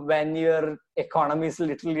when your economy is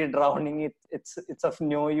literally drowning. It's of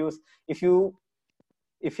no use if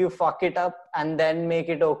you fuck it up and then make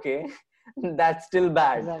it okay. That's still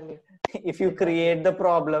bad. Exactly. If you create the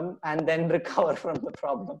problem and then recover from the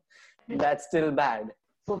problem, that's still bad.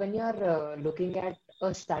 So when you are looking at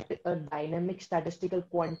a dynamic statistical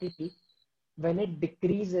quantity, when it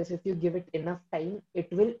decreases, if you give it enough time,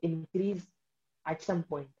 it will increase at some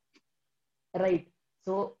point, right?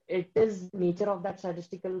 So it is nature of that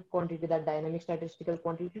statistical quantity, that dynamic statistical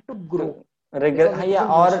quantity, to grow because it is Yeah,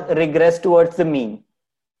 in or motion. regress towards the mean.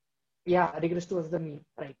 Yeah, regress towards the mean,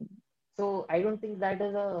 right? So I don't think that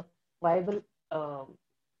is a viable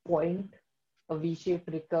point, a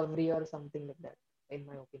V-shaped recovery or something like that, in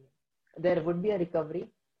my opinion. There would be a recovery,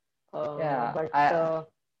 Yeah, but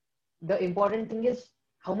the important thing is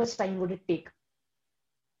how much time would it take?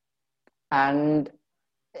 and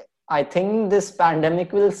I think this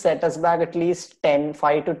pandemic will set us back at least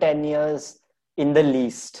 5 to 10 years in the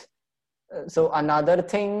least. So another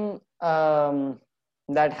thing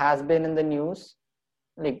that has been in the news,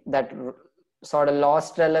 like that sort of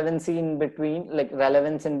lost relevancy in between, like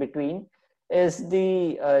relevance in between, is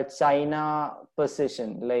the China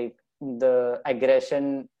position, like the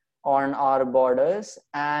aggression on our borders,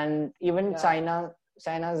 and even Yeah,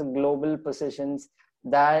 China's global positions.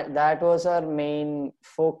 That was our main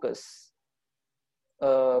focus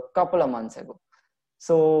a couple of months ago.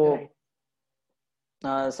 So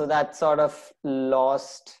right. so that sort of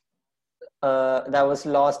lost that was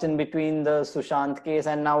lost in between the Sushant case,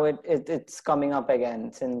 and now it's coming up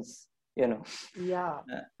again since you know. Yeah,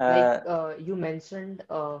 like Uh, you mentioned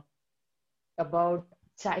about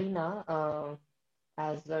China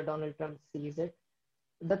as Donald Trump sees it.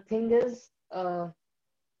 The thing is,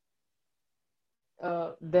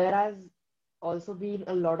 there has also been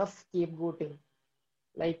a lot of scapegoating.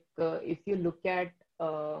 Like if you look at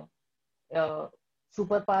uh,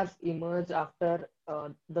 superpowers emerge after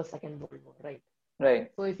the Second World War, right?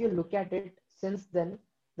 right, So if you look at it, since then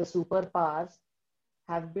the superpowers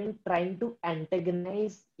have been trying to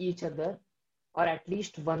antagonize each other, or at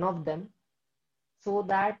least one of them, so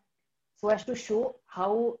that so as to show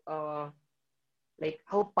how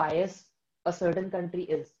how pious a certain country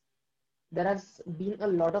is. There has been a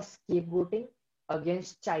lot of scapegoating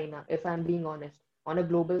against China, if I'm being honest, on a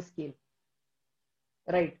global scale,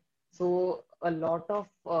 right? So a lot of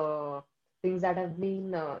things that are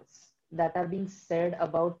being said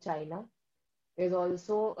about China is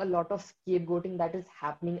also a lot of scapegoating that is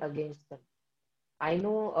happening against them. I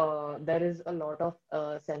know there is a lot of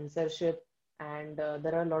censorship, and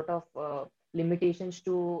there are a lot of limitations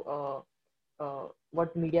to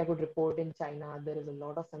what media could report in China. There is a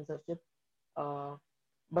lot of censorship, uh,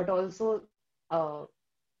 but also uh,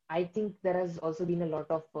 I think there has also been a lot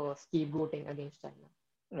of scapegoating against China.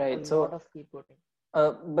 A right. lot So, of scapegoating.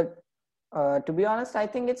 but to be honest, I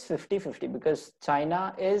think it's 50-50 because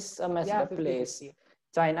China is a messed Yeah, up 50-50. place.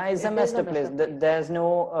 China is a It is messed a up messed place. up place. There's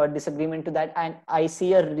no disagreement to that, and I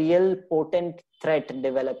see a real potent threat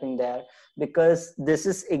developing there because this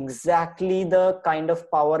is exactly the kind of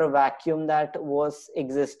power vacuum that was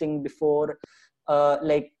existing before,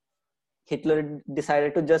 like Hitler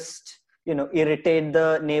decided to just irritate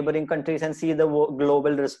the neighboring countries and see the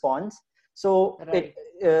global response. So Right.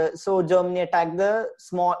 so Germany attacked the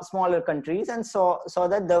smaller countries and saw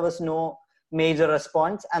that there was no major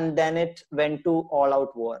response, and then it went to all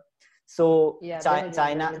out war. So Yeah, then it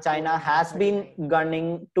entered into war China in has been 1939.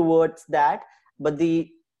 gunning towards that, but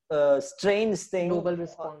the strange thing, Global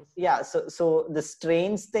response. yeah. So the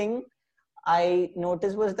strange thing I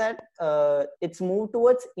noticed was that its move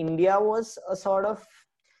towards India was a sort of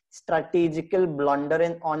strategical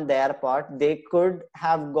blunder on their part. They could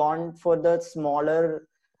have gone for the smaller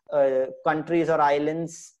countries or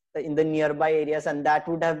islands in the nearby areas, and that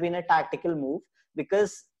would have been a tactical move.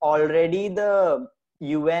 because already the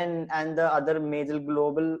UN and the other major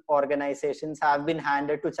global organizations have been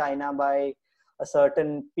handed to China by a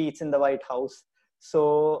certain peach in the White House.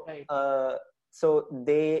 So, Right. so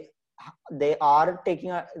they are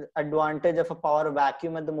taking advantage of a power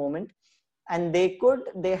vacuum at the moment, and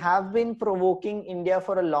they have been provoking India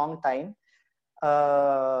for a long time.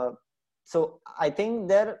 So I think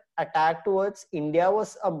their attack towards India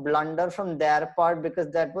was a blunder from their part,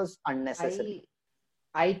 because that was unnecessary.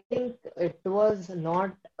 I think it was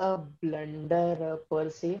not a blunder per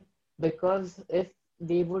se, because if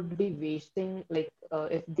they would be wasting, like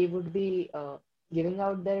if they would be giving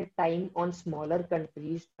out their time on smaller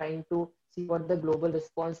countries trying to see what the global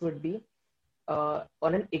response would be,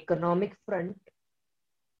 on an economic front,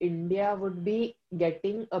 India would be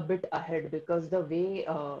getting a bit ahead, because the way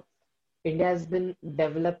India has been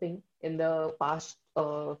developing in the past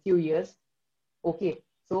few years. Okay,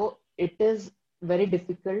 so it is very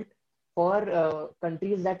difficult for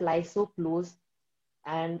countries that lie so close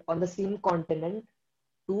and on the same continent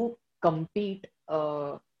to compete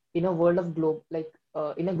in a world of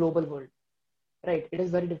in a global world, right? It is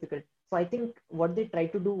very difficult. So I think what they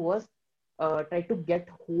tried to do was try to get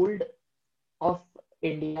hold of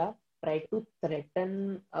India, try to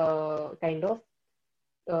threaten kind of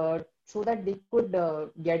so that they could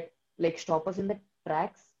get like stop us in the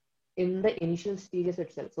tracks in the initial stages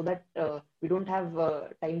itself, so that we don't have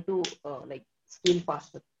time to like scale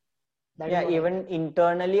faster. That is Yeah, what I even think.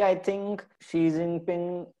 internally, I think Xi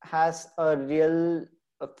Jinping has a real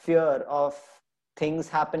fear of things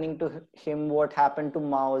happening to him, what happened to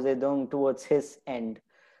Mao Zedong towards his end.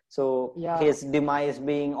 So Yeah, his demise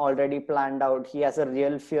being already planned out, he has a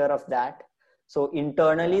real fear of that. So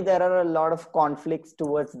internally, yeah, there are a lot of conflicts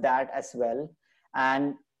towards that as well.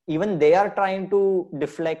 And even they are trying to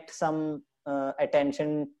deflect some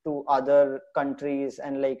attention to other countries,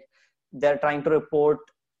 and like they're trying to report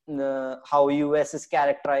how US is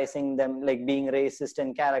characterizing them, like being racist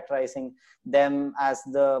and characterizing them as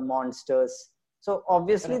the monsters. So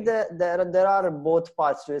obviously right. there are both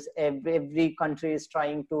parts to this. Every country is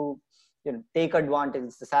trying to take advantage.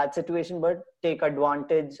 It's a sad situation, but take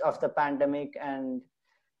advantage of the pandemic and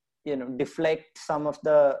deflect some of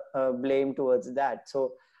the blame towards that.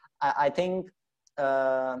 So I think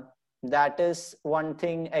uh, that is one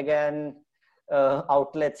thing. Again,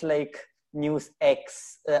 outlets like News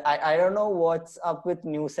X, I don't know what's up with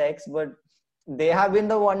News X, but they have been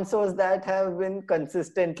the one source that have been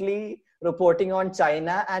consistently reporting on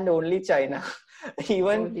China and only China.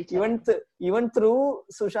 even Only even China. even through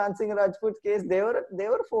Sushant Singh Rajput case, they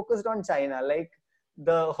were focused on China. Like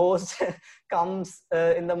the host comes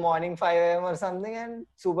in the morning 5 a.m. or something, and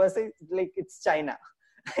Subha says like it's China.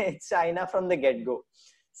 It's China from the get-go.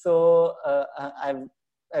 So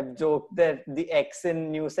I've joked that the X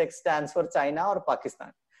in News X stands for China or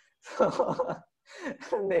Pakistan. So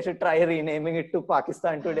they should try renaming it to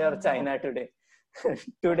Pakistan Today or China Today.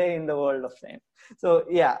 Today in the world of time. So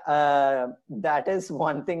yeah, that is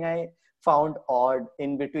one thing I found odd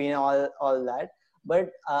in between all that.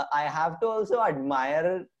 But I have to also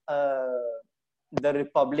admire the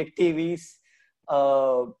Republic TV's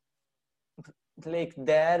uh, like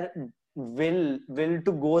their will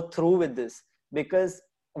to go through with this, because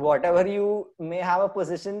whatever you may have a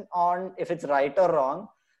position on if it's right or wrong,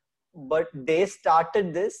 but they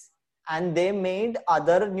started this and they made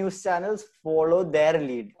other news channels follow their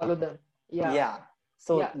lead. Follow them. Yeah, Yeah,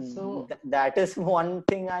 so yeah. So that is one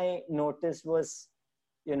thing I noticed was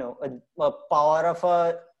a power of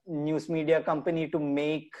a news media company to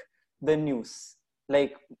make the news,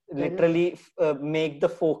 like there is literally make the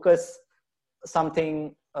focus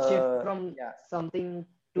something. shift from Yeah, something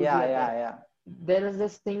to the yeah, other. yeah, yeah. There is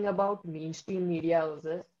this thing about mainstream media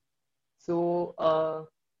houses. So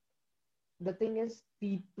the thing is,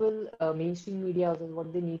 people, mainstream media houses,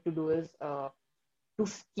 what they need to do is to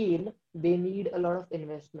scale, they need a lot of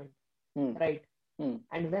investment, Hmm. right? Hmm.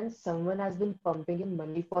 And when someone has been pumping in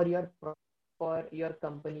money for for your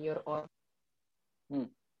company or Hmm.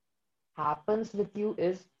 happens with you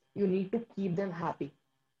is you need to keep them happy.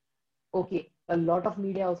 Okay, a lot of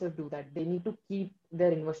media houses do that. They need to keep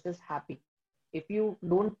their investors happy. If you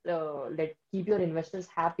don't let keep your investors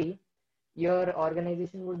happy, your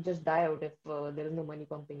organization would just die out if there is no money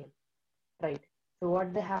pumping in, right? So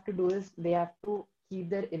what they have to do is they have to keep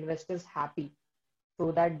their investors happy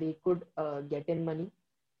so that they could get in money,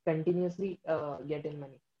 continuously get in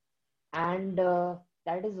money. And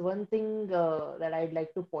that is one thing that I'd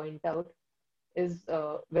like to point out is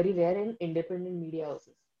very rare in independent media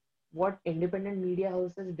houses. What independent media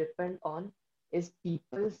houses depend on is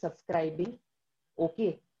people subscribing.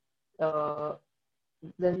 Okay, uh,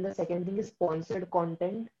 Then the second thing is sponsored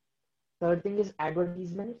content. Third thing is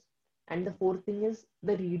advertisements. And the fourth thing is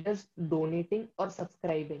the readers donating or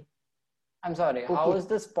subscribing. I'm sorry, how Okay. is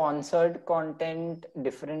the sponsored content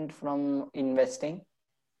different from investing?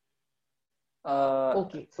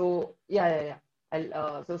 Okay. So yeah.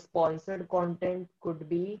 So sponsored content could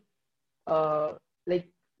be like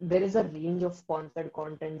there is a range of sponsored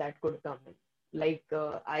content that could come in. Like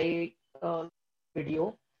I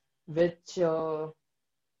video which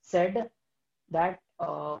said that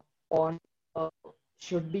on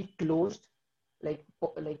should be closed.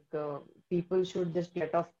 People should just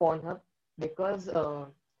get off Pornhub because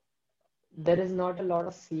there is not a lot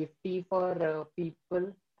of safety for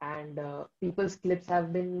people, and people's clips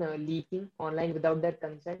have been leaking online without their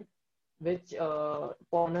consent, which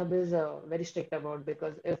Pornhub is very strict about,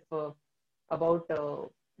 because if about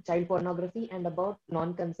child pornography and about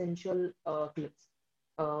non-consensual clips,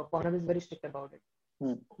 Pornhub is very strict about it.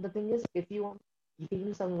 Hmm. The thing is, if you want to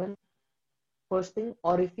heal someone, first thing,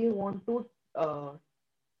 or if you want to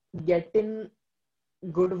get in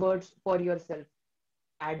good words for yourself,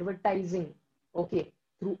 advertising, okay,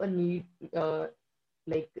 through a need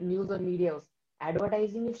like news or media,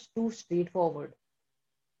 advertising is too straightforward,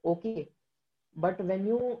 okay. But when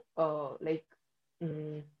you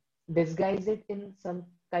mm, disguise it in some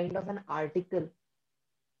kind of an article,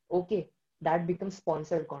 okay, that becomes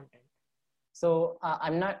sponsored content. So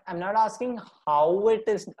I'm not asking how it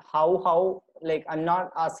is, how like, I'm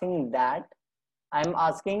not asking that. I'm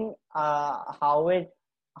asking how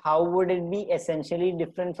would it be essentially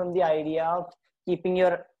different from the idea of keeping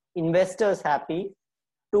your investors happy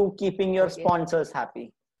to keeping your Okay. sponsors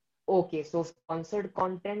happy? Okay, so sponsored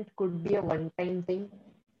content could be a one-time thing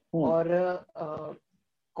Hmm. or a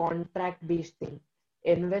contract-based thing.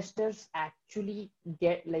 Investors actually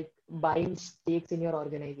get like buying stakes in your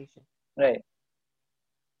organization. Right.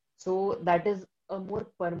 So that is a more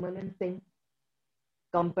permanent thing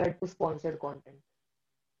compared to sponsored content.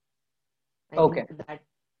 I Okay. think that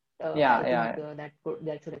Yeah. Yeah.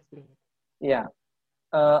 that should explain it. Yeah.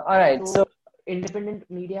 All right. So So independent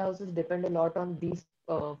media houses depend a lot on these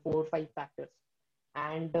 4 or 5 factors.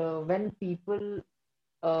 And when people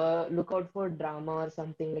look out for drama or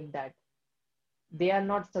something like that, they are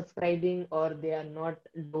not subscribing, or they are not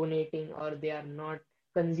donating, or they are not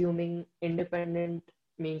consuming independent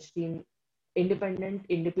mainstream independent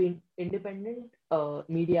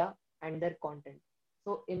media and their content.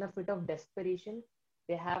 So in a fit of desperation,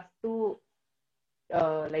 they have to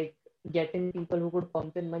like get in people who could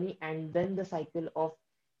pump in money, and then the cycle of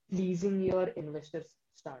pleasing your investors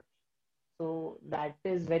starts. So that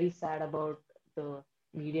is very sad about the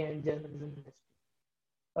media and journalism industry.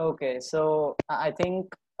 okay. So I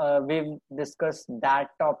think we've discussed that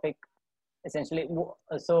topic essentially.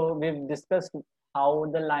 So we've discussed how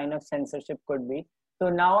the line of censorship could be. So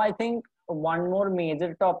now I think one more major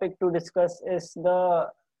topic to discuss is the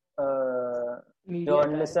uh, Media trials,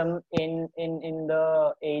 journalism in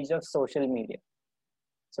the age of social media.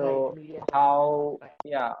 right? So Media trials, how, right?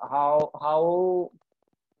 yeah, how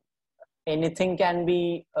anything can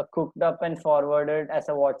be cooked up and forwarded as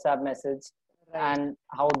a WhatsApp message, Right. and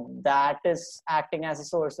how that is acting as a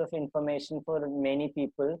source of information for many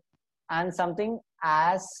people. And something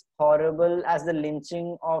as horrible as the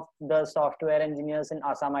lynching of the software engineers in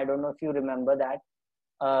Assam. I don't know if you remember that,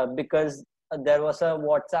 because there was a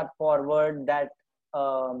WhatsApp forward that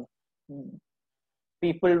um,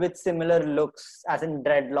 people with similar looks, as in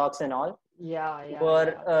dreadlocks and all,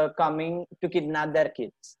 were Yeah. coming to kidnap their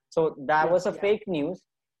kids. So that Yeah, was a yeah. fake news,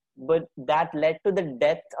 but that led to the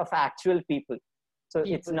death of actual people. So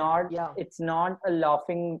it's People, not yeah. it's not a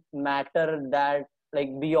laughing matter that, like,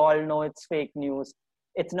 we all know it's fake news.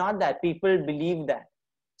 It's not that people believe that.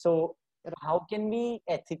 So how can we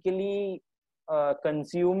ethically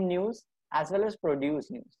consume news as well as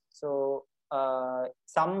produce news? So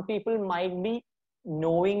some people might be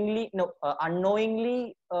knowingly, no,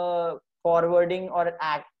 unknowingly forwarding or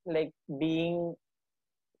act like being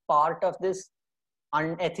part of this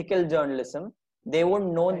unethical journalism. They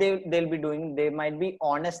won't know Right, they'll be doing. They might be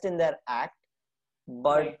honest in their act,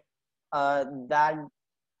 but right. uh, that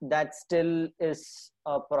that still is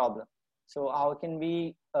a problem. So how can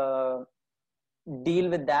we deal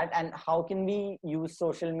with that, and how can we use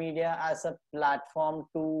social media as a platform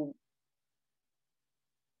to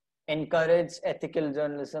encourage ethical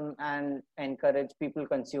journalism and encourage people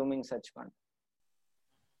consuming such content?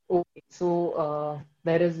 Okay, so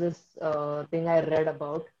there is this thing I read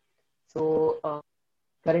about. So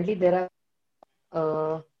currently there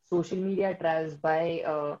are social media trials by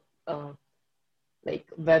like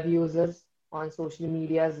web users on social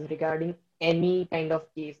medias regarding any kind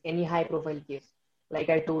of case, any high profile case. Like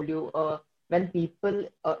I told you, when people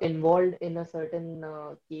involved in a certain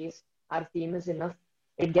case are famous enough,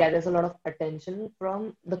 it gathers a lot of attention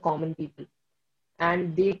from the common people,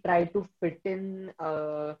 and they try to fit in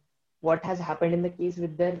what has happened in the case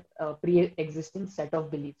with their pre-existing set of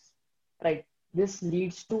beliefs, right? This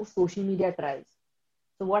leads to social media trials.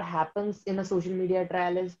 So what happens in a social media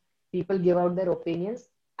trial is people give out their opinions,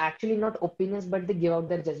 actually not opinions, but they give out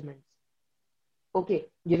their judgments. Okay,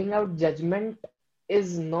 giving out judgment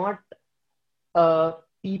is not a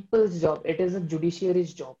people's job, it is a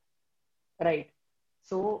judiciary's job, right?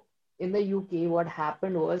 So in the UK, what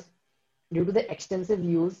happened was, due to the extensive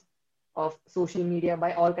use of social media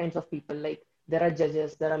by all kinds of people, like there are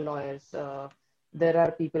judges, there are lawyers, there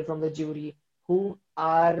are people from the jury who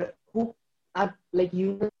are like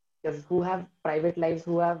humans, who have private lives,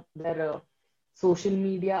 who have their social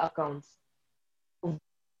media accounts.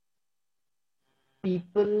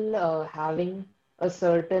 People having a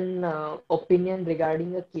certain opinion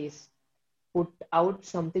regarding a case put out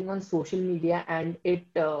something on social media, and it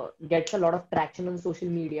gets a lot of traction on social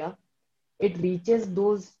media. It reaches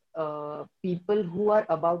those people who are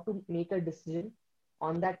about to make a decision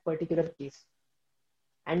on that particular case,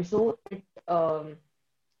 and so it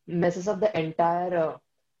messes up the entire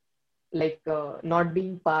not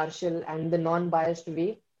being partial and the non-biased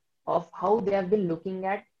way of how they have been looking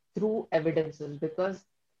at through evidences, because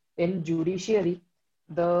in judiciary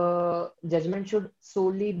the judgment should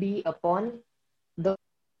solely be upon the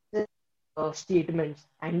statements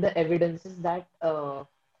and the evidences that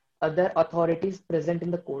other authorities present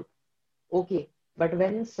in the court. Okay, but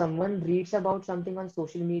when someone reads about something on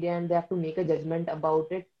social media and they have to make a judgment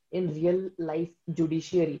about it in real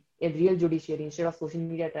judiciary instead of social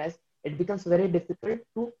media trials, it becomes very difficult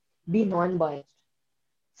to be non-biased.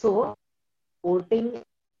 So, voting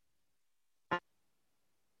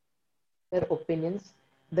their opinions,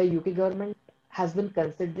 the UK government has been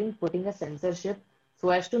considering putting a censorship so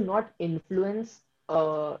as to not influence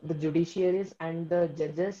the judiciaries and the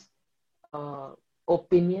judges' uh,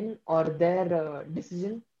 opinion or their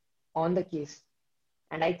decision on the case.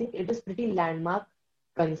 And I think it is pretty landmark,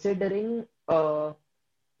 considering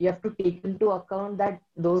you have to take into account that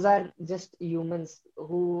those are just humans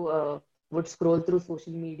who would scroll through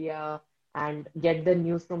social media and get their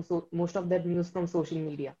news from most of their news from social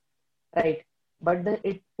media, right? But then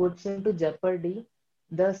it puts into jeopardy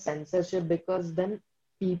the censorship, because then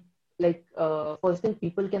people, first thing,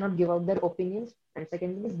 people cannot give out their opinions, and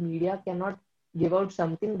second thing is media cannot give out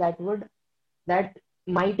something that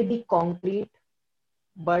might be concrete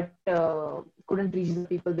but couldn't reach the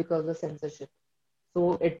people because of censorship.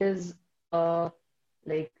 So it is a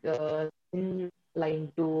thin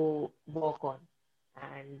line to walk on,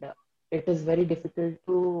 and it is very difficult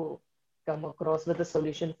to come across with a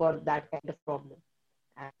solution for that kind of problem.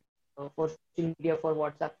 And for social media, for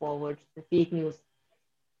WhatsApp forwards, the fake news,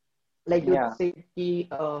 like you Yeah. say,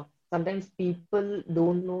 sometimes people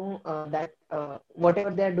don't know that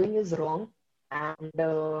whatever they are doing is wrong, and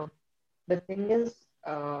the thing is,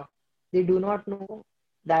 they do not know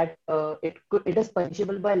that it is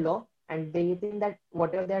punishable by law, and they think that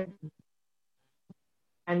whatever they are,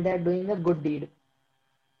 and they are doing a good deed.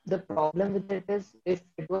 The problem with it is, if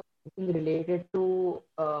it was something related to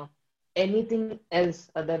anything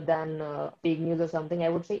else other than fake news or something, I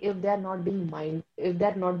would say, if they are not being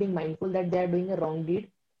mindful that they are doing a wrong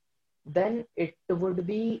deed, then it would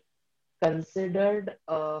be considered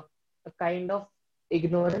a kind of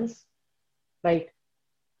ignorance, right?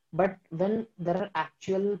 But when there are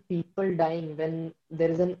actual people dying, when there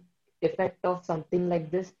is an effect of something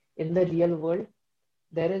like this in the real world,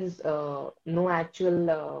 there is no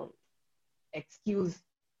actual excuse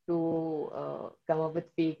to come up with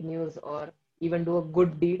fake news or even do a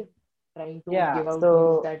good deed trying to Yeah. give out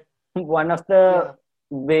news So that, one of the yeah,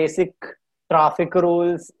 basic traffic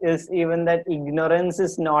rules is even that ignorance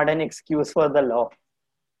is not an excuse for the law.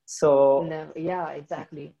 So never, yeah,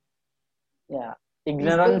 exactly. yeah,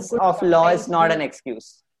 People ignorance could of law is sometimes not an be,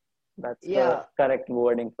 excuse. That's the yeah, correct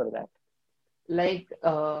wording for that. like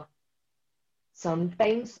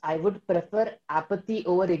sometimes I would prefer apathy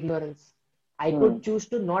over ignorance. I Hmm. could choose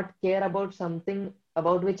to not care about something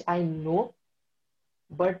about which I know,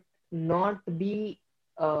 but not be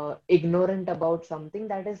ignorant about something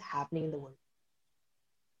that is happening in the world,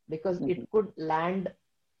 because Mhm. it could land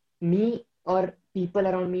me or people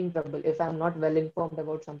around me in trouble if I'm not well informed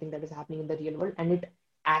about something that is happening in the real world and it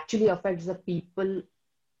actually affects the people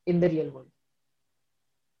in the real world.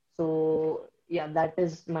 So, yeah, that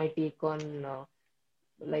is my take on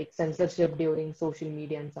like censorship during social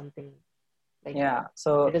media and something. Like Yeah. it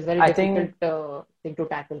So is very I difficult think, thing to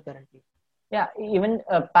tackle currently. yeah, even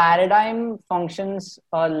paradigm functions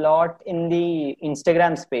a lot in the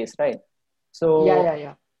Instagram space, right? Yeah, So yeah,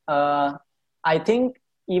 yeah. uh, I think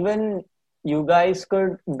even you guys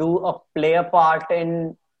could play a part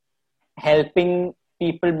in helping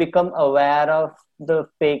people become aware of the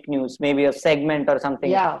fake news, maybe a segment or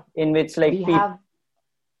something Yeah, in which we like people. have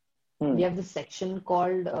Hmm, we have this section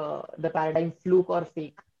called the paradigm fluke or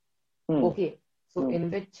fake. hmm, Okay, so hmm, in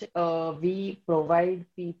which we provide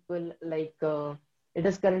people like it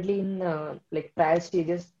is currently in like trial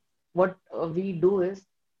stages. What we do is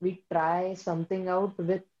we try something out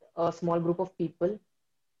with a small group of people.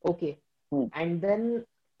 Okay, hmm. and then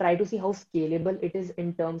try to see how scalable it is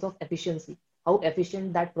in terms of efficiency, how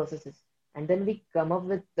efficient that process is, and then we come up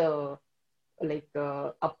with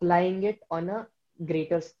applying it on a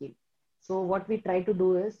greater scale. So what we try to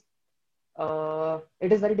do is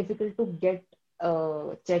it is very difficult to get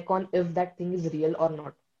check on if that thing is real or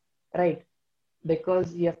not, right?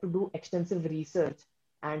 Because you have to do extensive research,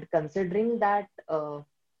 and considering that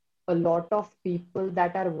a lot of people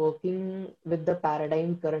that are working with the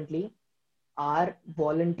paradigm currently are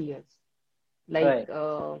volunteers. Like,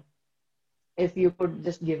 Right. if you could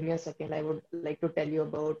just give me a second, I would like to tell you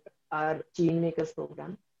about our Change Makers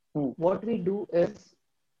program. Hmm, What we do is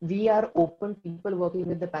we are open people working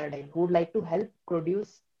with the paradigm who would like to help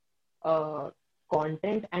produce uh,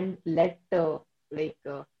 content and let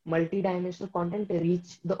multi-dimensional content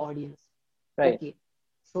reach the audience. right. Okay,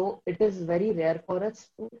 so it is very rare for us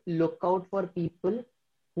to look out for people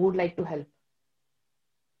who would like to help.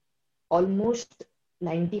 Almost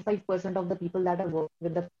 95% of the people that are working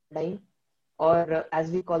with the paradigm, or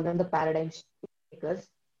as we call them, the paradigm makers,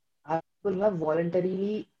 are people who have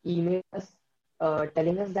voluntarily emailed us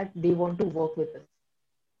telling us that they want to work with us.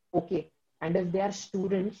 Okay, and if they are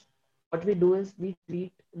students, what we do is we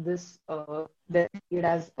treat this their period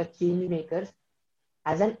as a change makers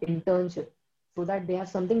as an internship, so that they have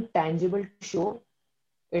something tangible to show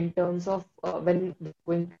in terms of when they're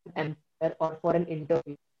going to an employer or for an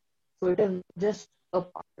interview. So it is just a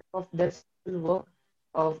part of their social work,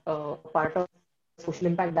 of a part of social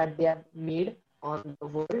impact that they have made on the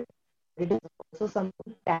world. It is also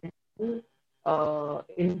something tangible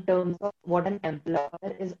in terms of what an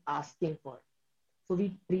employer is asking for. So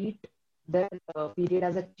we treat their period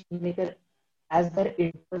as a change maker, as their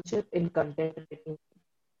internship in content writing,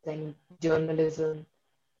 designing, journalism,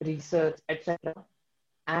 research, etc.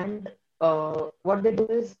 And what they do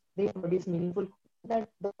is they produce meaningful content that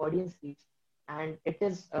the audience reads, and it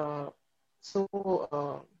is so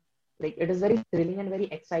it is very thrilling and very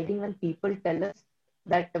exciting when people tell us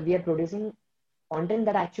that we are producing content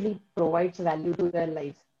that actually provides value to their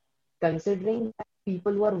lives, considering that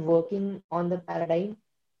people who are working on the paradigm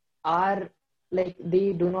are like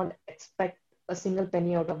they do not expect a single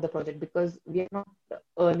penny out of the project, because we are not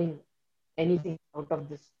earning anything out of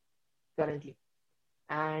this currently,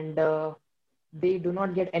 and they do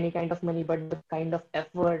not get any kind of money, but the kind of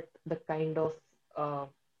effort, uh,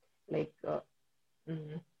 like uh,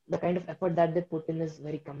 mm, the kind of effort that they put in is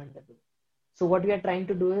very commendable. So what we are trying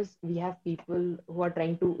to do is we have people who are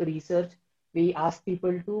trying to research. We ask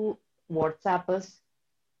people to WhatsApp us.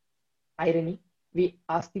 Irony. We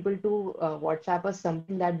ask people to WhatsApp us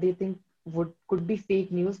something that they think would could be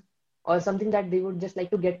fake news, or something that they would just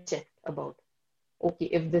like to get checked about. Okay,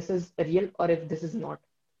 if this is real or if this is not,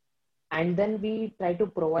 and then we try to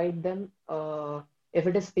provide them if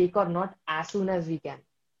it is fake or not as soon as we can.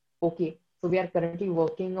 Okay, so we are currently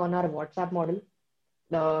working on our WhatsApp model.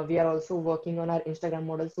 We are also working on our Instagram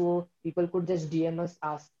model, so people could just DM us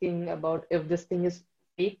asking about if this thing is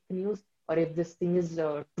fake news or if this thing is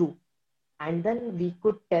true, and then we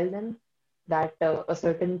could tell them that a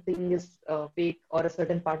certain thing is fake, or a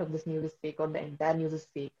certain part of this news is fake, or the entire news is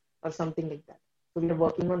fake, or something like that. So we are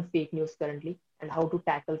working on fake news currently and how to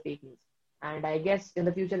tackle fake news. And I guess in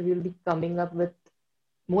the future we will be coming up with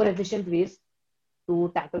more efficient ways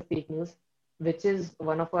to tackle fake news, which is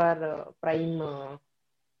one of our prime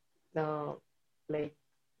uh, like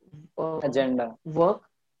uh, Agenda. work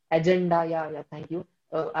agenda. Yeah, yeah. Thank you.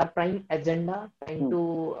 Our prime agenda, trying Hmm.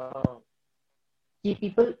 to keep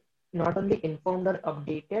people not only informed or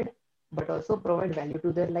updated, but also provide value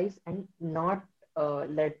to their lives and not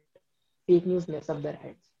let fake news mess up their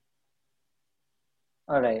heads.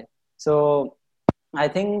 All right. So I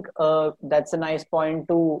think that's a nice point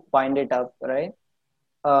to wind it up, right?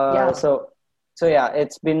 Uh, Yeah, so, so yeah,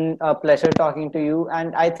 it's been a pleasure talking to you,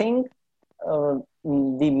 and I think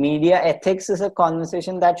the media ethics is a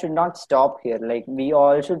conversation that should not stop here. Like we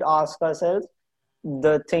all should ask ourselves,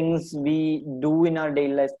 the things we do in our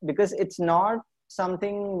daily life, because it's not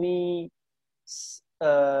something we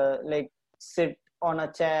like sit on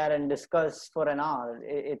a chair and discuss for an hour.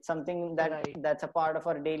 It's something Right. that's a part of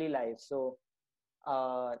our daily life. So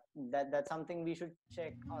that's something we should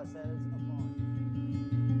check ourselves upon.